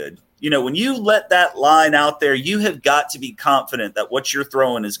feel good. When you let that line out there, you have got to be confident that what you're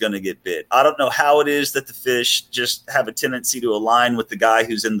throwing is going to get bit. I don't know how it is that the fish just have a tendency to align with the guy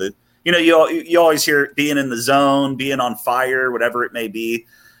who's in the, you always hear being in the zone, being on fire, whatever it may be.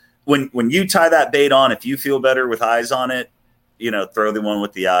 When you tie that bait on, if you feel better with eyes on it, throw the one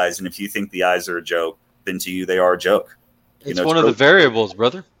with the eyes. And if you think the eyes are a joke, then to you they are a joke. It's one of the variables,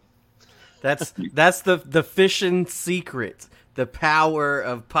 brother. That's the fishing secret, the power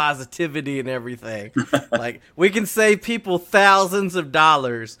of positivity and everything. Like, we can save people thousands of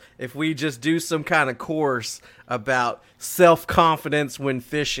dollars if we just do some kind of course about self-confidence when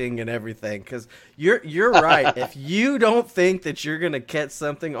fishing and everything. Because you're right. If you don't think that you're going to catch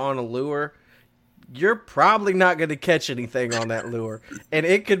something on a lure, you're probably not going to catch anything on that lure. And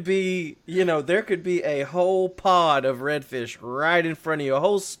it could be, there could be a whole pod of redfish right in front of you, a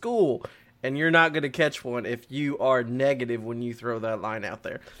whole school, and you're not going to catch one if you are negative when you throw that line out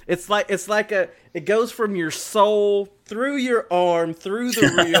there. It goes from your soul through your arm, through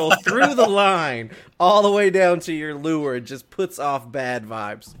the reel, through the line, all the way down to your lure. It just puts off bad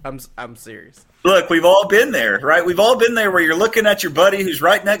vibes. I'm serious. Look, we've all been there, right? We've all been there where you're looking at your buddy who's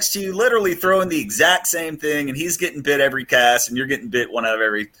right next to you, literally throwing the exact same thing, and he's getting bit every cast, and you're getting bit one out of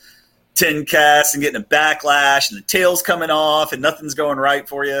every 10 casts and getting a backlash, and the tail's coming off, and nothing's going right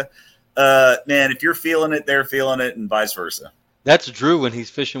for you. Man, if you're feeling it, they're feeling it, and vice versa. That's Drew when he's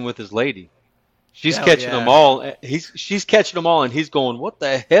fishing with his lady. She's catching them all. She's catching them all, and he's going, "What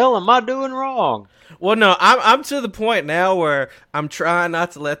the hell am I doing wrong?" Well, no, I'm to the point now where I'm trying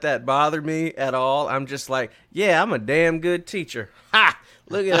not to let that bother me at all. I'm just like, yeah, I'm a damn good teacher. Ha!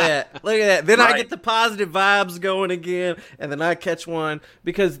 Look at that. Look at that. Then right. I get the positive vibes going again, and then I catch one.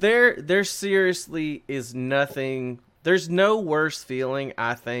 Because there seriously is nothing. There's no worse feeling,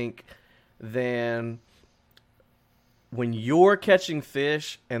 I think, than when you're catching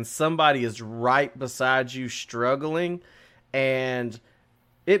fish and somebody is right beside you struggling, and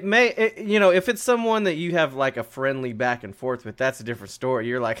if it's someone that you have like a friendly back and forth with, that's a different story.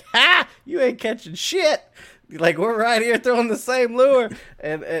 You're like, ha, you ain't catching shit. Like, we're right here throwing the same lure.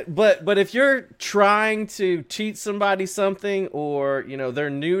 But if you're trying to teach somebody something, or, they're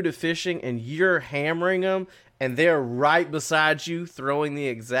new to fishing and you're hammering them and they're right beside you throwing the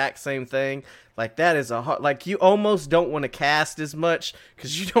exact same thing, like, that is like, you almost don't want to cast as much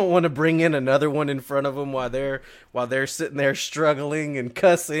because you don't want to bring in another one in front of them while they're sitting there struggling and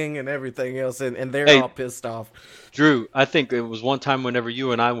cussing and everything else, and they're all pissed off. Drew, I think it was one time whenever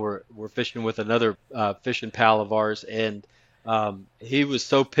you and I were fishing with another fishing pal of ours, and He was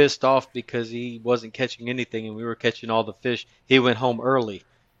so pissed off because he wasn't catching anything and we were catching all the fish. He went home early.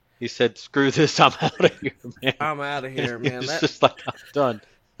 He said, "Screw this, I'm out of here, man. I'm out of here, man." It's just like, I'm done.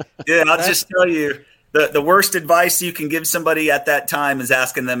 Yeah, I'll just tell you, the worst advice you can give somebody at that time is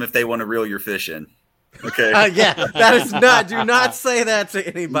asking them if they want to reel your fish in. Okay. Yeah, that is not. Do not say that to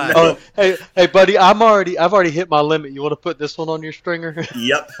anybody. Oh, hey, buddy, I've already hit my limit. You want to put this one on your stringer?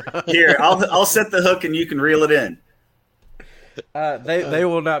 Yep. Here, I'll set the hook and you can reel it in. They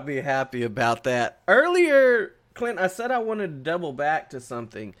will not be happy about that. Earlier, Clint, I said I wanted to double back to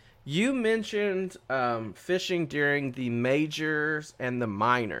something. You mentioned fishing during the majors and the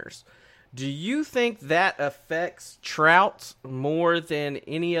minors. Do you think that affects trout more than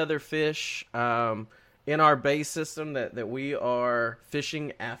any other fish in our bay system that we are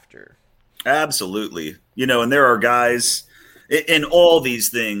fishing after? Absolutely. And there are guys in all these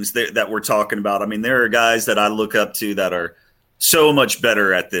things that we're talking about. I mean, there are guys that I look up to that are so much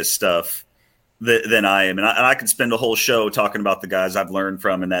better at this stuff than I am. And I could spend a whole show talking about the guys I've learned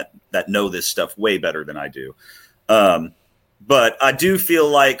from and that know this stuff way better than I do. But I do feel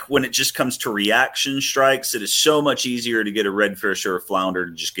like when it just comes to reaction strikes, it is so much easier to get a redfish or a flounder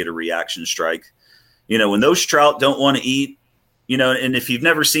to just get a reaction strike. When those trout don't want to eat, and if you've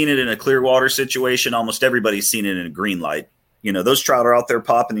never seen it in a clear water situation, almost everybody's seen it in a green light. Those trout are out there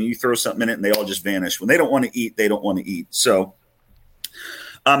popping and you throw something in it and they all just vanish. When they don't want to eat, they don't want to eat. So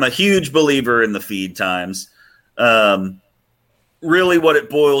I'm a huge believer in the feed times. Really what it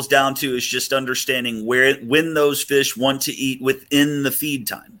boils down to is just understanding when those fish want to eat within the feed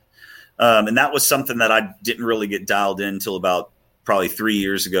time. And that was something that I didn't really get dialed in until about probably 4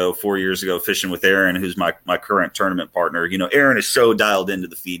 years ago, fishing with Aaron, who's my current tournament partner. Aaron is so dialed into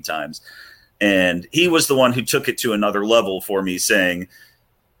the feed times. And he was the one who took it to another level for me, saying,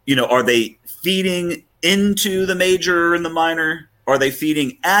 are they feeding into the major and the minor? Are they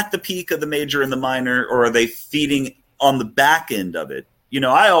feeding at the peak of the major and the minor? Or are they feeding on the back end of it?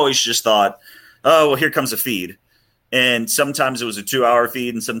 I always just thought, oh, well, here comes a feed. And sometimes it was a 2-hour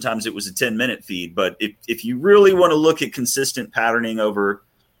feed and sometimes it was a 10-minute feed. But if you really want to look at consistent patterning over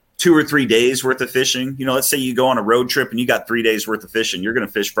 2 or 3 days worth of fishing, let's say you go on a road trip and you got 3 days worth of fishing, you're going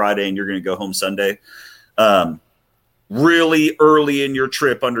to fish Friday and you're going to go home Sunday. Really early in your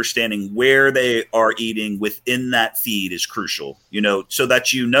trip, understanding where they are eating within that feed is crucial, so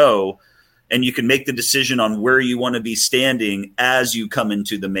that and you can make the decision on where you want to be standing as you come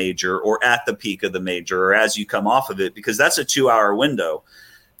into the major or at the peak of the major or as you come off of it, because that's a 2-hour window.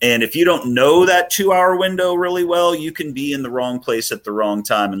 And if you don't know that 2-hour window really well, you can be in the wrong place at the wrong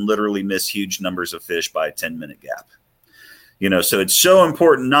time and literally miss huge numbers of fish by a 10-minute gap. So it's so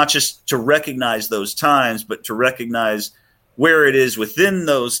important not just to recognize those times, but to recognize where it is within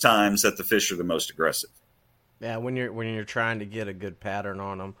those times that the fish are the most aggressive. Yeah, when you're trying to get a good pattern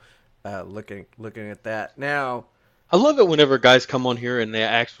on them. Looking at that now, I love it whenever guys come on here and they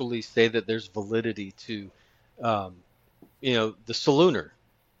actually say that there's validity to, the salooner.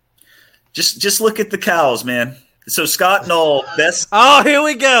 Just look at the cows, man. So Scott Knoll, best. Oh, here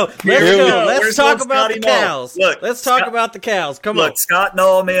we go. Let's Where's talk about the Scotty cows. Look, Let's talk about the cows. Come on. Scott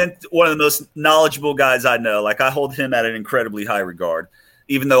Knoll, man, one of the most knowledgeable guys I know. Like, I hold him at an incredibly high regard,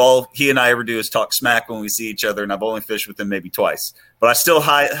 even though all he and I ever do is talk smack when we see each other, and I've only fished with him maybe twice. But I still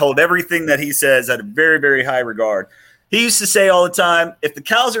hold everything that he says at a very, very high regard. He used to say all the time, if the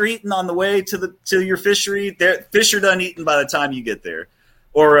cows are eating on the way to your fishery, fish are done eating by the time you get there.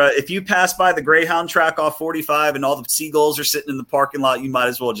 Or if you pass by the Greyhound track off 45 and all the seagulls are sitting in the parking lot, you might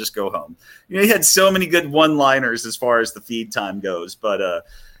as well just go home. He had so many good one-liners as far as the feed time goes. But,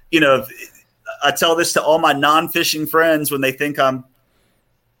 I tell this to all my non-fishing friends when they think I'm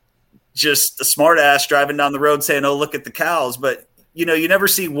just a smart ass driving down the road saying, oh, look at the cows. But, you never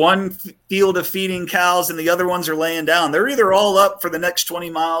see one field of feeding cows and the other ones are laying down. They're either all up for the next 20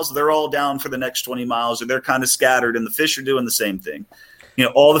 miles, or they're all down for the next 20 miles, or they're kind of scattered, and the fish are doing the same thing.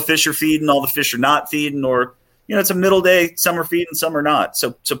 All the fish are feeding, all the fish are not feeding, or, it's a middle day. Some are feeding, some are not.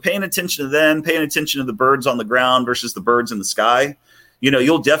 So paying attention to them, paying attention to the birds on the ground versus the birds in the sky,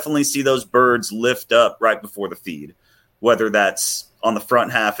 you'll definitely see those birds lift up right before the feed, whether that's on the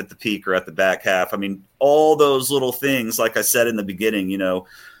front half at the peak or at the back half. I mean, all those little things, like I said in the beginning,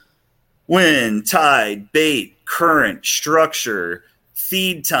 wind, tide, bait, current, structure,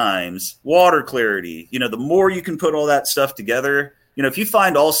 feed times, water clarity, the more you can put all that stuff together, if you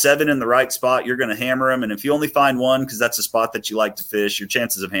find all 7 in the right spot, you're going to hammer them. And if you only find one because that's a spot that you like to fish, your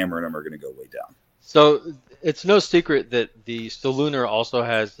chances of hammering them are going to go way down. So it's no secret that the salooner also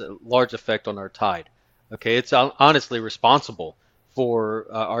has a large effect on our tide. Okay, it's honestly responsible for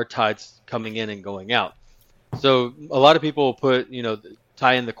our tides coming in and going out. So a lot of people put,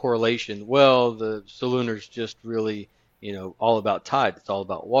 tie in the correlation. Well, the salooner's just really, all about tide. It's all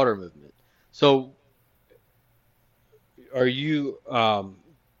about water movement. So do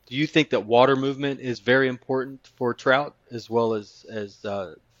you think that water movement is very important for trout as well as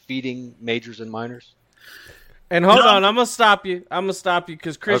feeding majors and minors? And hold on, I'm gonna stop you.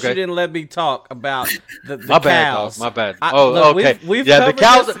 Because Chris, you didn't let me talk about the my cows. Bad, my bad. Look, okay. We've the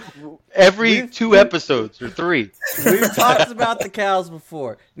cows. This. Every 2 episodes or 3, we've talked about the cows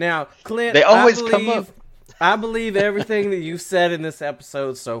before. Now, Clint, they always come up. I believe everything that you've said in this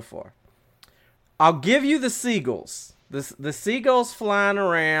episode so far. I'll give you the seagulls. The seagulls flying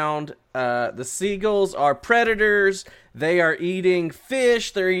around. The seagulls are predators. They are eating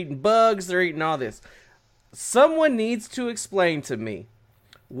fish. They're eating bugs. They're eating all this. Someone needs to explain to me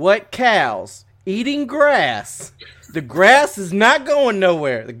what cows eating grass. The grass is not going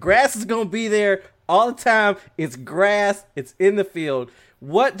nowhere. The grass is going to be there all the time. It's grass. It's in the field.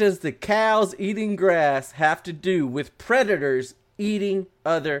 What does the cows eating grass have to do with predators eating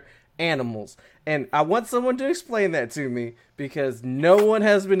other animals? And I want someone to explain that to me, because no one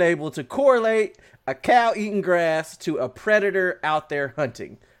has been able to correlate a cow eating grass to a predator out there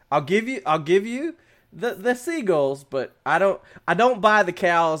hunting. I'll give you the seagulls, but I don't buy the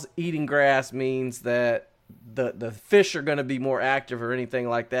cows eating grass means that the fish are going to be more active or anything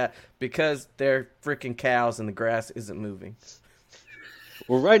like that, because they're freaking cows and the grass isn't moving.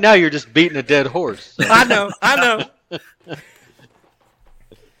 Well, right now you're just beating a dead horse. So. I know.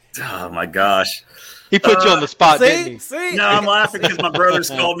 Oh my gosh. He put you on the spot, didn't he? See? No, I'm laughing because my brother's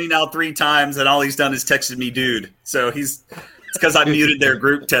called me now 3 times, and all he's done is texted me, dude. So it's because I muted their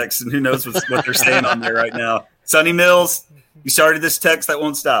group text, and who knows what they're saying on there right now. Sonny Mills, you started this text that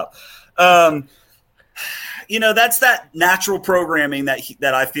won't stop. That's that natural programming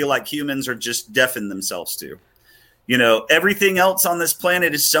that I feel like humans are just deafening themselves to. Everything else on this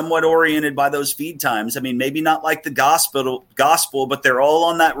planet is somewhat oriented by those feed times. I mean, maybe not like the gospel, but they're all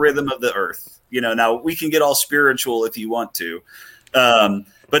on that rhythm of the earth. Now we can get all spiritual if you want to.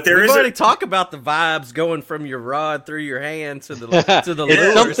 But we've already talked about the vibes going from your rod through your hand to the lure.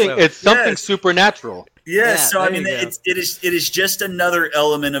 It's something supernatural. Yes. So I mean, it is just another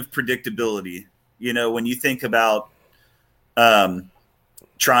element of predictability. When you think about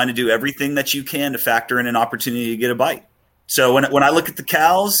trying to do everything that you can to factor in an opportunity to get a bite. So when I look at the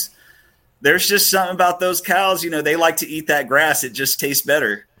cows, there's just something about those cows. They like to eat that grass. It just tastes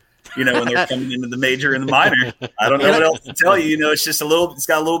better. When they're coming into the major and the minor. I don't know what else to tell you. It's just it's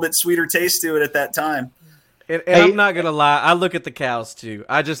got a little bit sweeter taste to it at that time. And I'm not going to lie, I look at the cows too.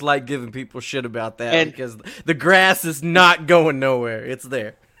 I just like giving people shit about that because the grass is not going nowhere. It's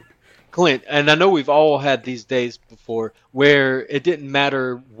there. Clint, and I know we've all had these days before where it didn't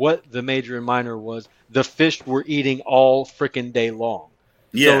matter what the major and minor was, the fish were eating all frickin' day long.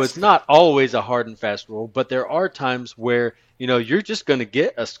 Yes. So it's not always a hard and fast rule, but there are times where, you're just going to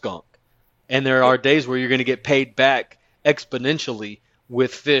get a skunk. And there are days where you're going to get paid back exponentially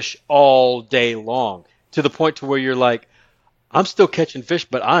with fish all day long, to the point to where you're like, I'm still catching fish,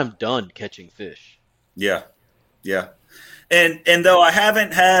 but I'm done catching fish. Yeah. Yeah. And though I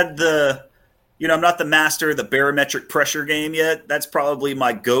haven't had I'm not the master of the barometric pressure game yet. That's probably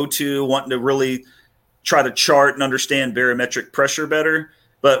my go-to, wanting to really try to chart and understand barometric pressure better.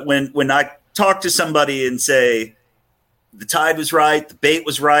 But when I talk to somebody and say the tide was right, the bait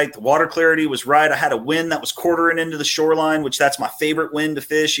was right, the water clarity was right, I had a wind that was quartering into the shoreline, which that's my favorite wind to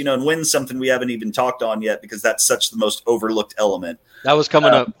fish, and wind's something we haven't even talked on yet because that's such the most overlooked element. That was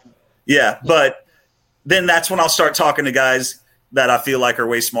coming up. Yeah, but then that's when I'll start talking to guys that I feel like are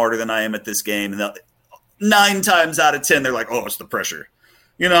way smarter than I am at this game. And 9 times out of 10, they're like, oh, it's the pressure.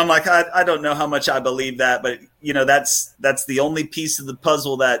 I'm like, I don't know how much I believe that, but, that's the only piece of the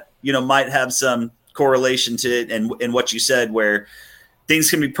puzzle that, might have some correlation to it. And what you said, where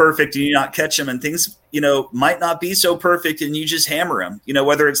things can be perfect and you not catch them, and things, might not be so perfect and you just hammer them.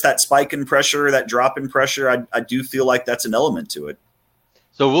 Whether it's that spike in pressure or that drop in pressure, I do feel like that's an element to it.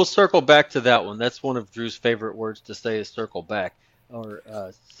 So we'll circle back to that one. That's one of Drew's favorite words to say is circle back, or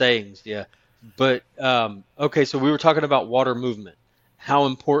sayings, yeah. But, okay, so we were talking about water movement, how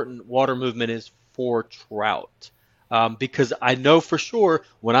important water movement is for trout. Because I know for sure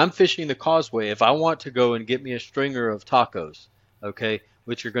when I'm fishing the causeway, if I want to go and get me a stringer of tacos, okay,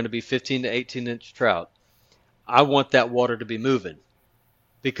 which are going to be 15 to 18-inch trout, I want that water to be moving.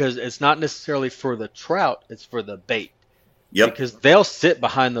 Because it's not necessarily for the trout, it's for the bait. Yep. Because they'll sit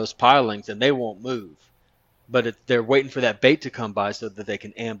behind those pilings and they won't move. But they're waiting for that bait to come by so that they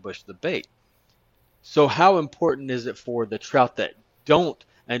can ambush the bait. So how important is it for the trout that don't?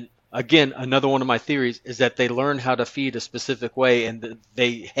 And again, another one of my theories is that they learn how to feed a specific way and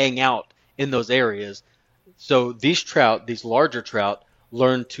they hang out in those areas. So these trout, these larger trout,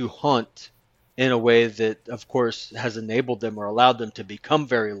 learn to hunt in a way that, of course, has enabled them or allowed them to become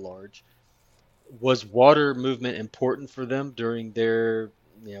very large. Was water movement important for them during their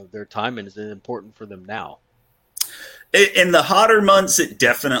time, and is it important for them now? In the hotter months, it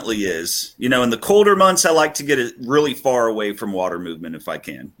definitely is. In the colder months, I like to get it really far away from water movement if I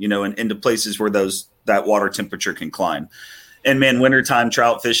can, and into places where that water temperature can climb. And man, wintertime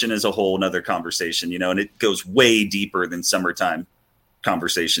trout fishing is a whole nother conversation, and it goes way deeper than summertime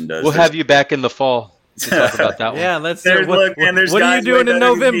conversation does. We'll have you back in the fall to talk about that one. Yeah, let's there's, look, and there's what are you doing in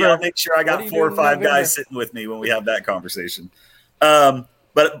November? I'll make sure I got 4 or 5 guys sitting with me when we have that conversation.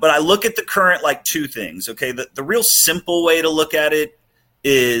 But I look at the current like two things. Okay, the real simple way to look at it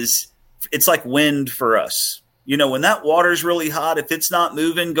is it's like wind for us. When that water's really hot, if it's not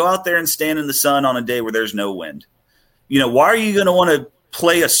moving, go out there and stand in the sun on a day where there's no wind. Why are you going to want to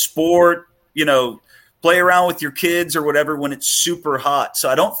play a sport, play around with your kids or whatever when it's super hot? So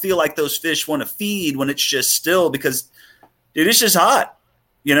I don't feel like those fish want to feed when it's just still because, dude, it's just hot.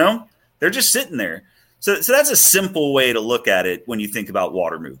 They're just sitting there. So that's a simple way to look at it when you think about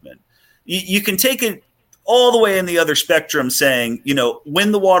water movement. You can take it all the way in the other spectrum saying,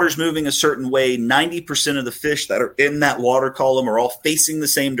 when the water's moving a certain way, 90% of the fish that are in that water column are all facing the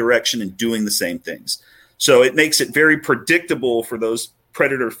same direction and doing the same things. So it makes it very predictable for those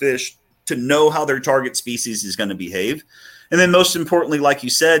predator fish to know how their target species is going to behave. And then most importantly, like you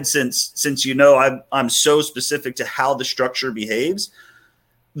said, since I'm so specific to how the structure behaves,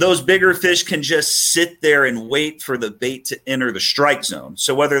 those bigger fish can just sit there and wait for the bait to enter the strike zone.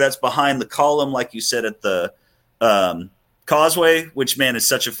 So whether that's behind the column, like you said, at the causeway, which, man, is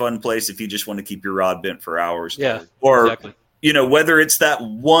such a fun place if you just want to keep your rod bent for hours. Yeah, or, exactly. Whether it's that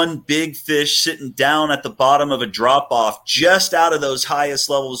one big fish sitting down at the bottom of a drop-off just out of those highest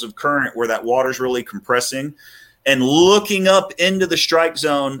levels of current where that water's really compressing and looking up into the strike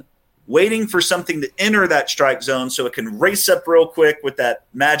zone, waiting for something to enter that strike zone so it can race up real quick with that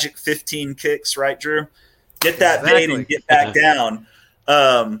magic 15 kicks, right, Drew? Get that bait and get back down.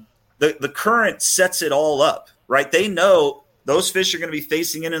 The current sets it all up, right? They know those fish are going to be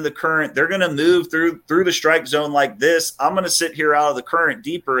facing into the current. They're going to move through the strike zone like this. I'm going to sit here out of the current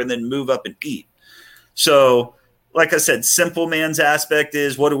deeper and then move up and eat. So, like I said, simple man's aspect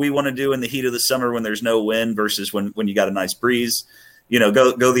is what do we want to do in the heat of the summer when there's no wind versus when you got a nice breeze?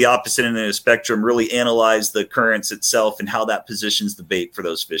 Go the opposite end of the spectrum, really analyze the currents itself and how that positions the bait for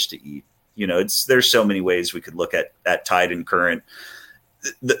those fish to eat. There's so many ways we could look at tide and current.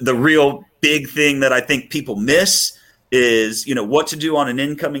 The real big thing that I think people miss is, what to do on an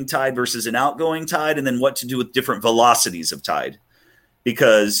incoming tide versus an outgoing tide, and then what to do with different velocities of tide,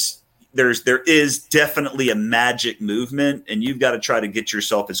 because there is definitely a magic movement, and you've got to try to get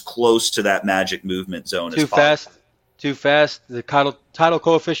yourself as close to that magic movement zone as possible. Too fast. The tidal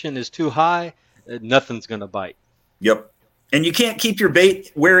coefficient is too high. Nothing's going to bite. Yep. And you can't keep your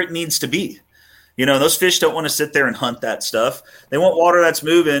bait where it needs to be. Those fish don't want to sit there and hunt that stuff. They want water that's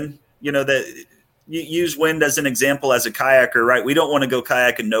moving. That you use wind as an example as a kayaker, right? We don't want to go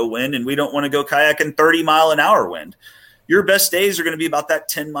kayaking no wind, and we don't want to go kayaking 30-mile-an-hour wind. Your best days are going to be about that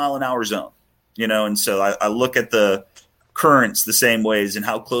 10-mile-an-hour zone, And so I look at the currents the same ways and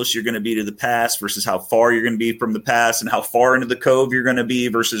how close you're going to be to the pass versus how far you're going to be from the pass and how far into the cove you're going to be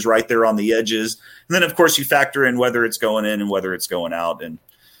versus right there on the edges. And then, of course, you factor in whether it's going in and whether it's going out, and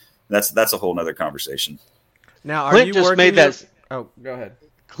that's a whole nother conversation. Now, are Clint you just made that. Oh, go ahead.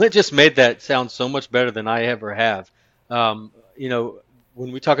 Clint just made that sound so much better than I ever have. When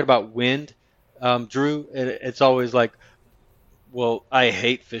we talk about wind, Drew, it's always like, well, I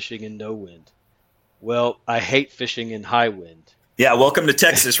hate fishing in no wind. Well, I hate fishing in high wind. Yeah, welcome to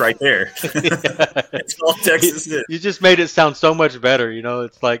Texas right there. That's all Texas is. You just made it sound so much better.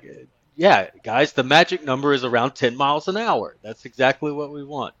 It's like, yeah, guys, the magic number is around 10 miles an hour. That's exactly what we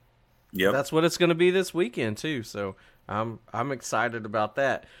want. Yep. That's what it's going to be this weekend, too, so I'm excited about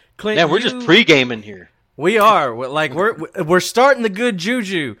that. Clint, yeah, we're just pre-gaming here. We are. We're starting the good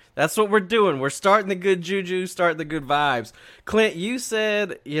juju. That's what we're doing. We're starting the good juju, starting the good vibes. Clint, you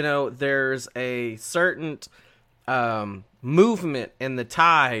said, there's a certain movement in the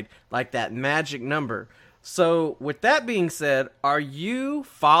tide, like that magic number. So with that being said, are you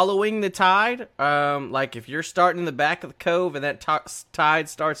following the tide? Like if you're starting in the back of the cove and that tide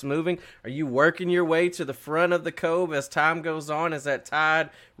starts moving, are you working your way to the front of the cove as time goes on, as that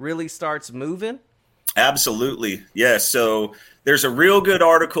tide really starts moving? Absolutely. Yes. So there's a real good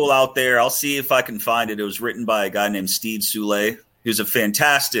article out there. I'll see if I can find it. It was written by a guy named Steve Soule. who's a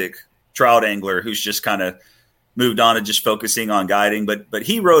fantastic trout angler who's just kind of moved on to just focusing on guiding. But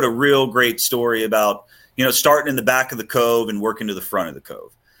he wrote a real great story about, starting in the back of the cove and working to the front of the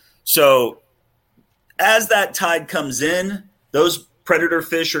cove. So as that tide comes in, those predator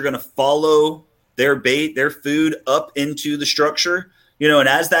fish are going to follow their bait, their food up into the structure, and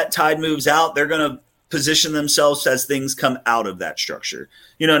as that tide moves out, they're going to position themselves as things come out of that structure,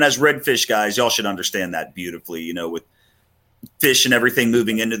 and as redfish guys, y'all should understand that beautifully, with fish and everything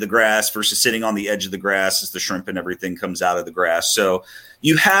moving into the grass versus sitting on the edge of the grass as the shrimp and everything comes out of the grass. So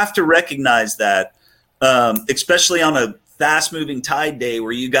you have to recognize that, especially on a fast moving tide day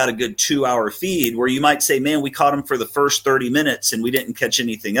where you got a good 2-hour feed where you might say, man, we caught them for the first 30 minutes and we didn't catch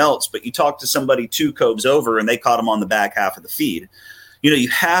anything else. But you talk to somebody 2 coves over and they caught them on the back half of the feed. You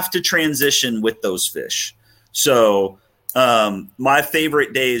have to transition with those fish. So my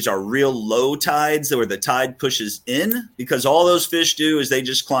favorite days are real low tides where the tide pushes in, because all those fish do is they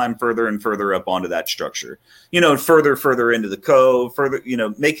just climb further and further up onto that structure, further into the cove, further,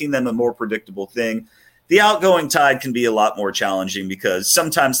 making them a more predictable thing. The outgoing tide can be a lot more challenging because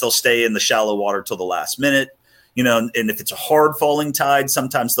sometimes they'll stay in the shallow water till the last minute, and if it's a hard falling tide,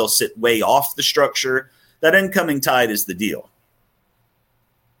 sometimes they'll sit way off the structure. That incoming tide is the deal,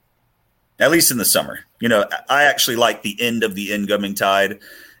 at least in the summer. I actually like the end of the incoming tide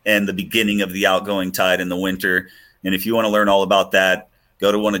and the beginning of the outgoing tide in the winter. And if you want to learn all about that,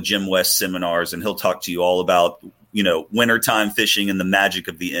 go to one of Jim West's seminars and he'll talk to you all about, wintertime fishing and the magic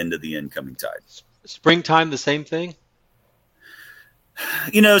of the end of the incoming tide. Springtime, the same thing?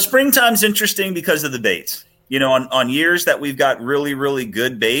 Springtime's interesting because of the baits. On years that we've got really, really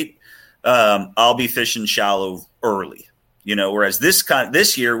good bait, I'll be fishing shallow early. Whereas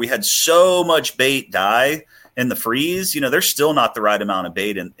this year we had so much bait die in the freeze. There's still not the right amount of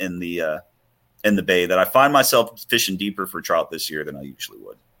bait in the bay that I find myself fishing deeper for trout this year than I usually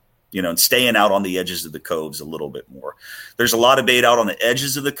would. And staying out on the edges of the coves a little bit more. There's a lot of bait out on the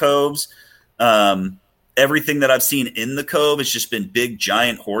edges of the coves. Everything that I've seen in the cove has just been big,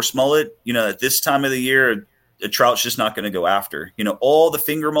 giant horse mullet. At this time of the year, a trout's just not going to go after. All the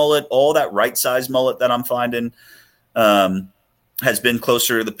finger mullet, all that right size mullet that I'm finding has been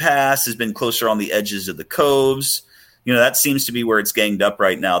closer to the pass, has been closer on the edges of the coves. That seems to be where it's ganged up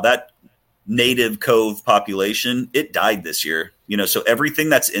right now. That native cove population, it died this year. So everything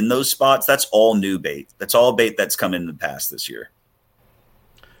that's in those spots, that's all new bait. That's all bait that's come in the past this year.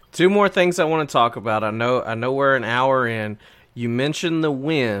 2 more things I want to talk about. I know we're an hour in. You mentioned the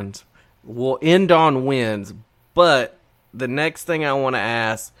wind. We'll end on winds, but the next thing I want to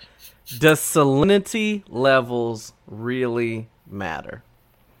ask, does salinity levels really matter?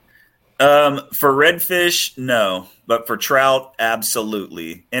 For redfish, no, but for trout,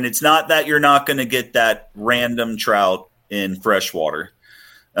 absolutely. And it's not that you're not going to get that random trout in freshwater.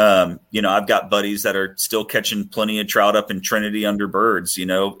 I've got buddies that are still catching plenty of trout up in Trinity under birds,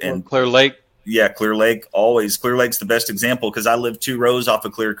 and or Clear Lake. Yeah, Clear Lake, always. Clear Lake's the best example because I live 2 rows off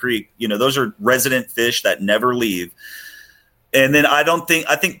of Clear Creek. Those are resident fish that never leave. And then I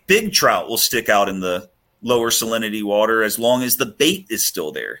think big trout will stick out in the lower salinity water as long as the bait is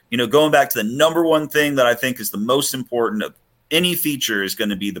still there. Going back to the number one thing that I think is the most important of any feature is going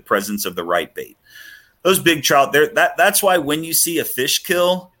to be the presence of the right bait. Those big trout there, that's why when you see a fish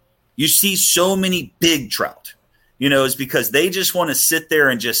kill, you see so many big trout, is because they just want to sit there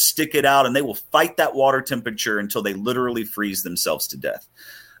and just stick it out and they will fight that water temperature until they literally freeze themselves to death.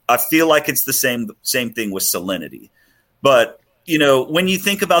 I feel like it's the same thing with salinity. But, when you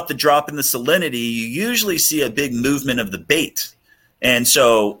think about the drop in the salinity, you usually see a big movement of the bait. And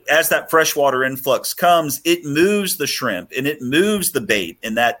so as that freshwater influx comes, it moves the shrimp and it moves the bait,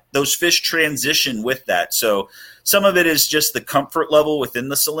 and that those fish transition with that. So some of it is just the comfort level within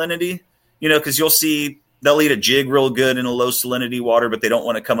the salinity, because you'll see they'll eat a jig real good in a low salinity water, but they don't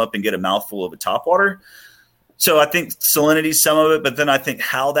want to come up and get a mouthful of a topwater. So I think salinity is some of it, but then I think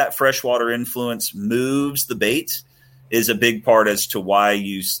how that freshwater influence moves the bait is a big part as to why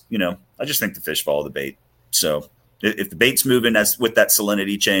I just think the fish follow the bait. So if the bait's moving with that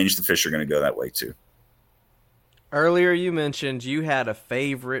salinity change, the fish are going to go that way too. Earlier you mentioned you had a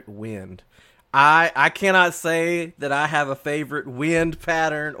favorite wind. I cannot say that I have a favorite wind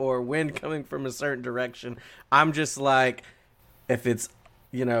pattern or wind coming from a certain direction. I'm just like, if it's,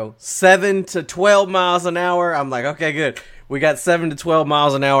 7 to 12 miles an hour, I'm like, okay, good. We got 7 to 12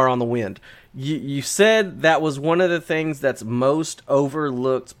 miles an hour on the wind. You said that was one of the things that's most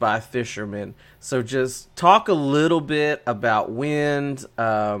overlooked by fishermen. So just talk a little bit about wind.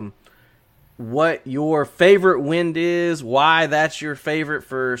 what your favorite wind is, why that's your favorite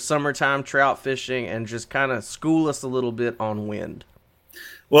for summertime trout fishing, and just kind of school us a little bit on wind.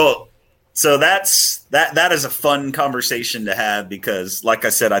 Well, so that is a fun conversation to have because, like I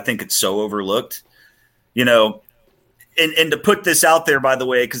said, I think it's so overlooked. You know, and to put this out there, by the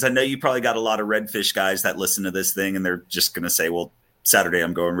way, because I know you probably got a lot of redfish guys that listen to this thing, and they're just going to say, well, Saturday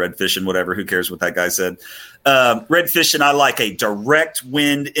I'm going red fishing, whatever. Who cares what that guy said? Red fishing, I like a direct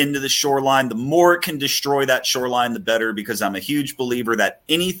wind into the shoreline. The more it can destroy that shoreline, the better, because I'm a huge believer that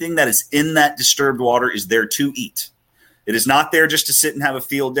anything that is in that disturbed water is there to eat. It is not there just to sit and have a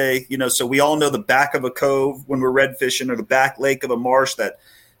field day. You know, so we all know the back of a cove when we're red fishing, or the back lake of a marsh that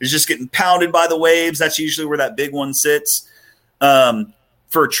is just getting pounded by the waves. That's usually where that big one sits.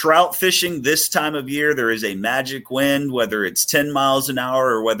 For trout fishing this time of year, there is a magic wind, whether it's 10 miles an hour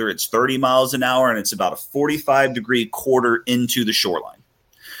or whether it's 30 miles an hour, and it's about a 45-degree quarter into the shoreline.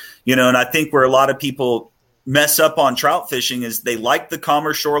 You know, and I think where a lot of people mess up on trout fishing is they like the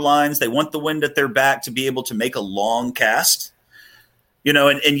calmer shorelines. They want the wind at their back to be able to make a long cast. You know,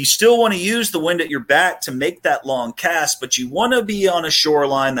 and you still want to use the wind at your back to make that long cast, but you want to be on a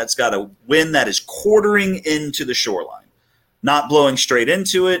shoreline that's got a wind that is quartering into the shoreline. Not blowing straight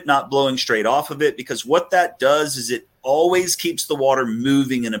into it, not blowing straight off of it, because what that does is it always keeps the water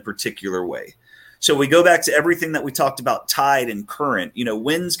moving in a particular way. So we go back to everything that we talked about, tide and current. You know,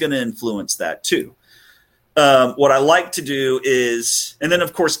 wind's going to influence that too. What I like to do is, and then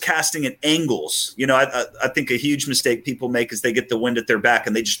of course, casting at angles. You know, I think a huge mistake people make is they get the wind at their back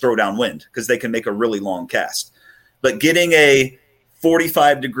and they just throw down wind because they can make a really long cast. But getting a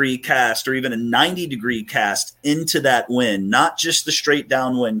 45-degree cast or even a 90-degree cast into that wind, not just the straight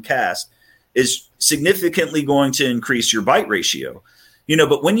downwind cast, is significantly going to increase your bite ratio. You know,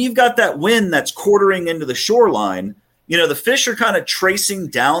 but when you've got that wind that's quartering into the shoreline, you know, the fish are kind of tracing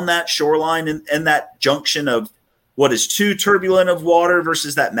down that shoreline and that junction of what is too turbulent of water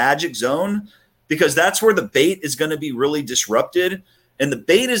versus that magic zone, because that's where the bait is going to be really disrupted. And the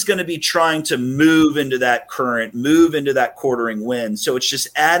bait is going to be trying to move into that current, move into that quartering wind. So it's just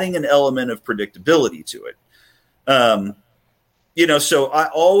adding an element of predictability to it. You know, so I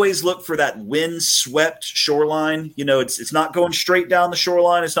always look for that wind-swept shoreline. You know, it's not going straight down the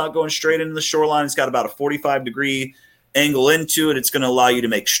shoreline. It's not going straight into the shoreline. It's got about a 45-degree angle into it. It's going to allow you to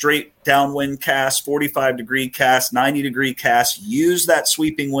make straight downwind casts, 45-degree casts, 90-degree casts. Use that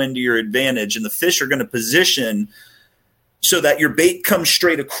sweeping wind to your advantage, and the fish are going to position so that your bait comes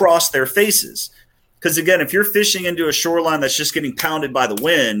straight across their faces. Because, again, if you're fishing into a shoreline that's just getting pounded by the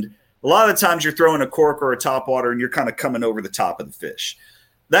wind, a lot of the times you're throwing a cork or a topwater and you're kind of coming over the top of the fish.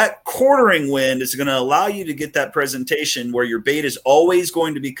 That quartering wind is going to allow you to get that presentation where your bait is always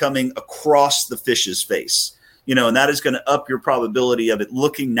going to be coming across the fish's face. You know, and that is going to up your probability of it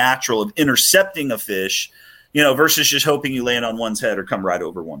looking natural, of intercepting a fish, you know, versus just hoping you land on one's head or come right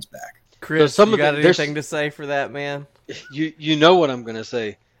over one's back. Chris, you got anything to say for that, man? You know what I'm going to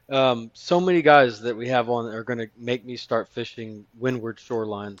say. So many guys that we have on are going to make me start fishing windward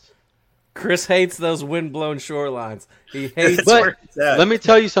shorelines. Chris hates those wind-blown shorelines. He hates. But let me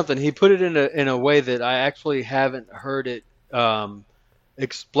tell you something. He put it in a way that I actually haven't heard it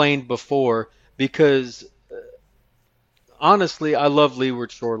explained before. Because honestly, I love leeward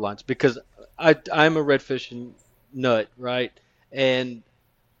shorelines because I'm a red fishing nut, right? And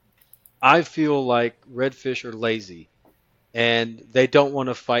I feel like redfish are lazy, and they don't want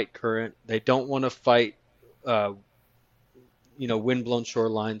to fight current. They don't want to fight, wind-blown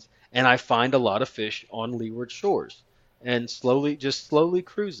shorelines. And I find a lot of fish on leeward shores and slowly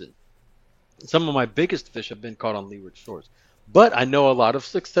cruising. Some of my biggest fish have been caught on leeward shores. But I know a lot of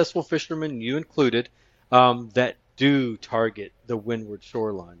successful fishermen, you included, that do target the windward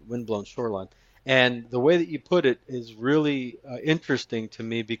shoreline, wind-blown shoreline. And the way that you put it is really interesting to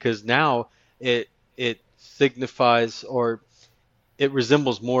me because now it signifies or it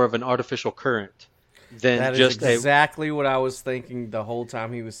resembles more of an artificial current than that just is exactly what I was thinking the whole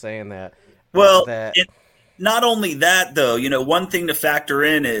time he was saying that. Well, not only that, though, you know, one thing to factor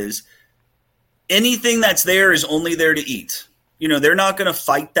in is anything that's there is only there to eat. You know, they're not going to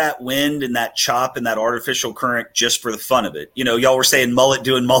fight that wind and that chop and that artificial current just for the fun of it. You know, y'all were saying mullet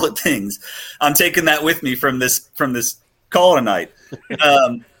doing mullet things. I'm taking that with me from this call tonight.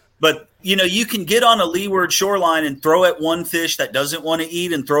 But, you know, you can get on a leeward shoreline and throw at one fish that doesn't want to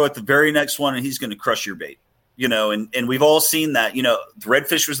eat and throw at the very next one, and he's going to crush your bait. You know, and we've all seen that. You know, the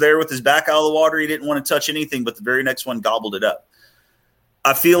redfish was there with his back out of the water. He didn't want to touch anything, but the very next one gobbled it up.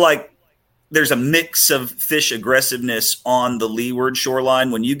 I feel like there's a mix of fish aggressiveness on the leeward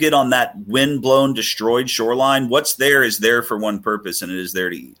shoreline. When you get on that wind-blown, destroyed shoreline, what's there is there for one purpose, and it is there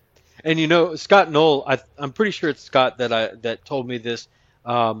to eat. And Scott Knoll, I'm pretty sure it's Scott that told me this.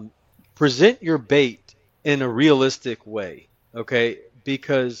 Present your bait in a realistic way, okay?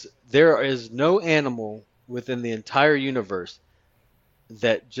 Because there is no animal within the entire universe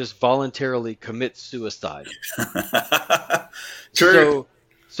that just voluntarily commits suicide. True.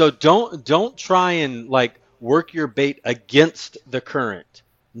 So don't try and like work your bait against the current.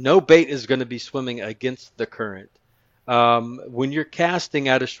 No bait is going to be swimming against the current. When you're casting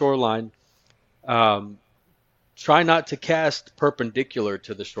at a shoreline, try not to cast perpendicular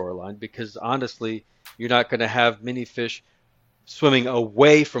to the shoreline because honestly, you're not going to have many fish swimming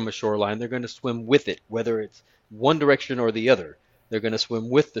away from a shoreline. They're going to swim with it, whether it's one direction or the other. They're going to swim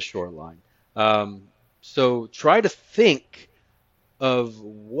with the shoreline. So try to think of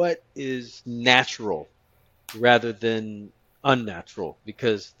what is natural rather than unnatural,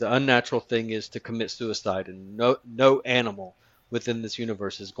 because the unnatural thing is to commit suicide, and no animal within this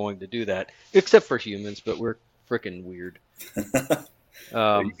universe is going to do that, except for humans, but we're freaking weird. There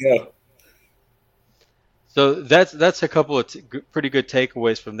you go. So that's a couple of pretty good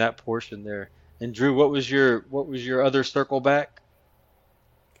takeaways from that portion there. And Drew, what was your other circle back?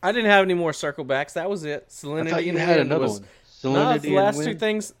 I didn't have any more circle backs. That was it. Salinity I thought you and had wind another was, one. No, that was Salinity the last and two wind.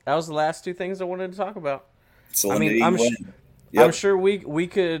 things. That was the last two things I wanted to talk about. Salinity I'm and wind. Yep. I'm sure we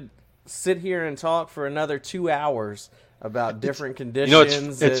could sit here and talk for another 2 hours about different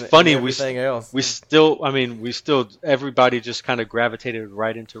conditions. It's and, funny. and everything else. We still everybody just kind of gravitated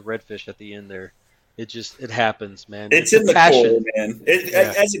right into redfish at the end there. It happens, man. It's in the passion. core, man.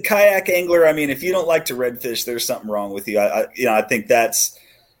 As a kayak angler, I mean, if you don't like to redfish, there's something wrong with you. I think that's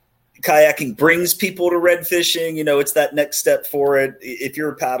kayaking brings people to red fishing. It's that next step for it. If you're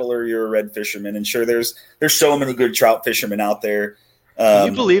a paddler, you're a red fisherman, and sure, there's so many good trout fishermen out there. Can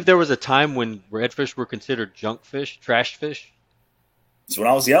you believe there was a time when redfish were considered junk fish, trash fish? It's when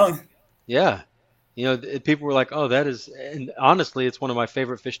I was young. Yeah. People were like, oh, that is, and honestly, it's one of my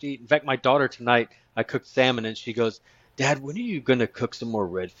favorite fish to eat. In fact, my daughter tonight, I cooked salmon, and she goes, Dad, when are you going to cook some more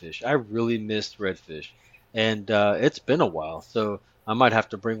redfish? I really miss redfish. And it's been a while, so I might have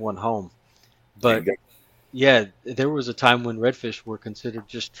to bring one home. But, yeah, there was a time when redfish were considered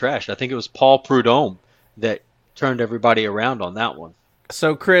just trash. I think it was Paul Prudhomme that turned everybody around on that one.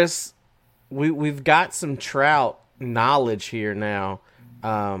 So, Chris, we've got some trout knowledge here now.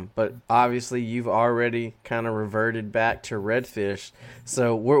 But obviously you've already kind of reverted back to redfish.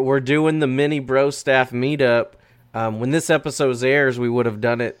 So we're doing the mini bro staff meetup. When this episode airs, we would have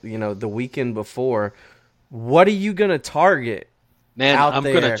done it, the weekend before. What are you going to target? Man, I'm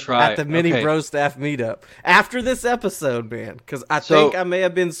going to try at the mini bro staff meetup after this episode, man, because I think I may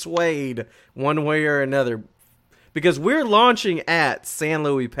have been swayed one way or another because we're launching at San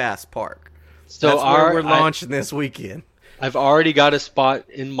Luis Pass Park. So that's where we're launching this weekend. I've already got a spot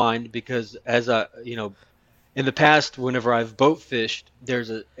in mind because in the past, whenever I've boat fished, there's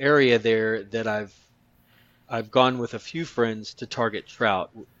an area there that I've gone with a few friends to target trout.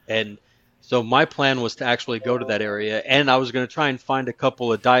 And so my plan was to actually go to that area, and I was going to try and find a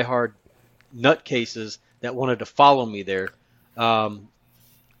couple of diehard nutcases that wanted to follow me there.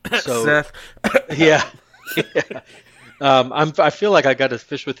 Seth. Yeah. I feel like I got to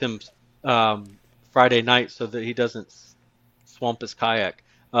fish with him Friday night so that he doesn't swamp his kayak.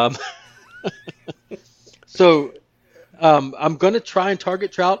 I'm going to try and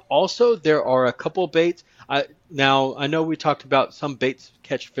target trout. Also, there are a couple baits. I know we talked about some baits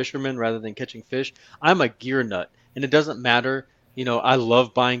catch fishermen rather than catching fish. I'm a gear nut, and it doesn't matter. I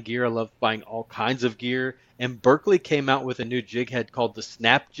love buying gear. I love buying all kinds of gear. And Berkeley came out with a new jig head called the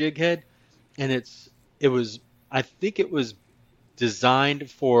Snap Jig Head, and I think it was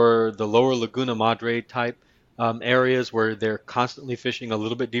designed for the lower Laguna Madre type areas where they're constantly fishing a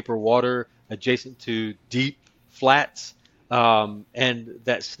little bit deeper water adjacent to deep flats. And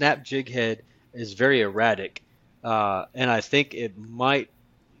that snap jig head is very erratic. And I think it might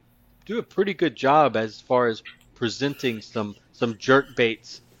do a pretty good job as far as presenting some jerk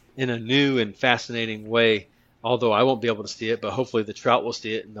baits in a new and fascinating way. Although I won't be able to see it, but hopefully the trout will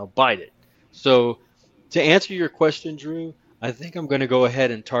see it and they'll bite it. So to answer your question, Drew, I think I'm going to go ahead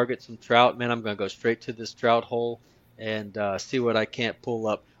and target some trout. Man, I'm going to go straight to this trout hole and see what I can't pull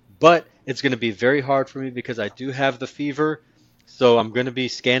up. But it's going to be very hard for me because I do have the fever. So I'm going to be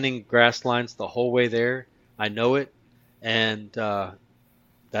scanning grass lines the whole way there. I know it. And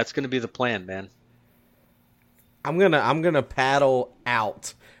that's going to be the plan, man. I'm gonna paddle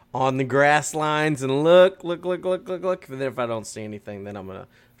out on the grass lines and look. And then if I don't see anything, then I'm going to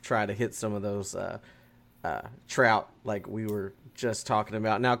try to hit some of those trout like we were just talking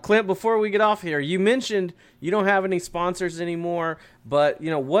about. Now, Clint, before we get off here, you mentioned you don't have any sponsors anymore, but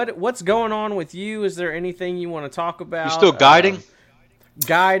what's going on with you? Is there anything you want to talk about? You still guiding?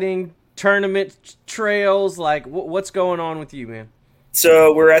 Guiding, tournament trails, like what's going on with you, man?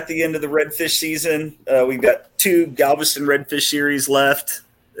 So we're at the end of the redfish season. We've got 2 Galveston Redfish Series left.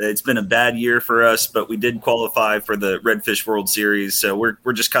 It's been a bad year for us, but we did qualify for the Redfish World Series. So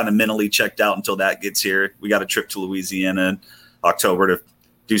we're just kind of mentally checked out until that gets here. We got a trip to Louisiana in October to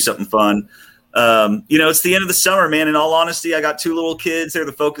do something fun. It's the end of the summer, man. In all honesty, I got 2 little kids. They're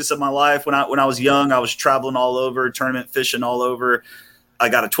the focus of my life. When I was young, I was traveling all over, tournament fishing all over. I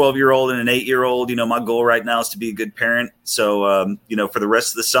got a 12-year-old and an 8-year-old. My goal right now is to be a good parent. So, for the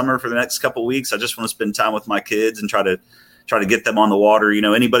rest of the summer, for the next couple of weeks, I just want to spend time with my kids and try to get them on the water.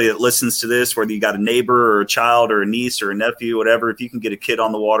 Anybody that listens to this, whether you got a neighbor or a child or a niece or a nephew, whatever, if you can get a kid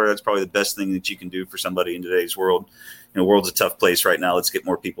on the water, that's probably the best thing that you can do for somebody in today's world. The world's a tough place right now. Let's get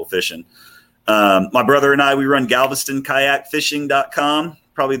more people fishing. My brother and I, we run GalvestonKayakFishing.com,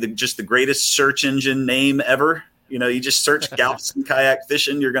 probably just the greatest search engine name ever. You just search Galveston Kayak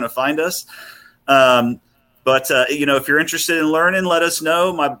Fishing, you're going to find us. But if you're interested in learning, let us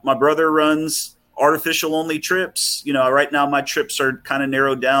know. My brother runs artificial only trips. Right now my trips are kind of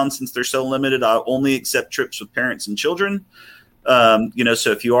narrowed down since they're so limited. I only accept trips with parents and children. So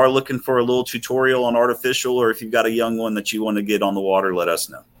if you are looking for a little tutorial on artificial, or if you've got a young one that you want to get on the water, let us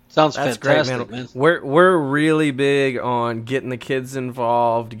know. Sounds That's fantastic, great, man. We're really big on getting the kids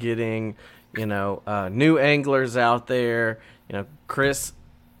involved, getting new anglers out there. Chris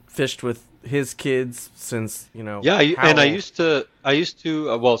fished with his kids since I used to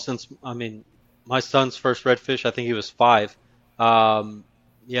since my son's first redfish, I think he was 5.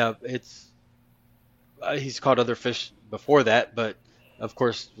 He's caught other fish before that, but of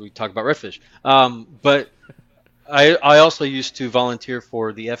course we talk about redfish. But I also used to volunteer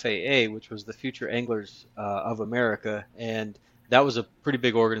for the FAA, which was the Future Anglers of America, and that was a pretty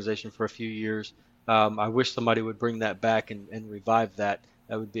big organization for a few years. I wish somebody would bring that back and revive that.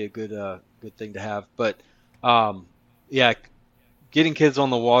 That would be a good thing to have. But getting kids on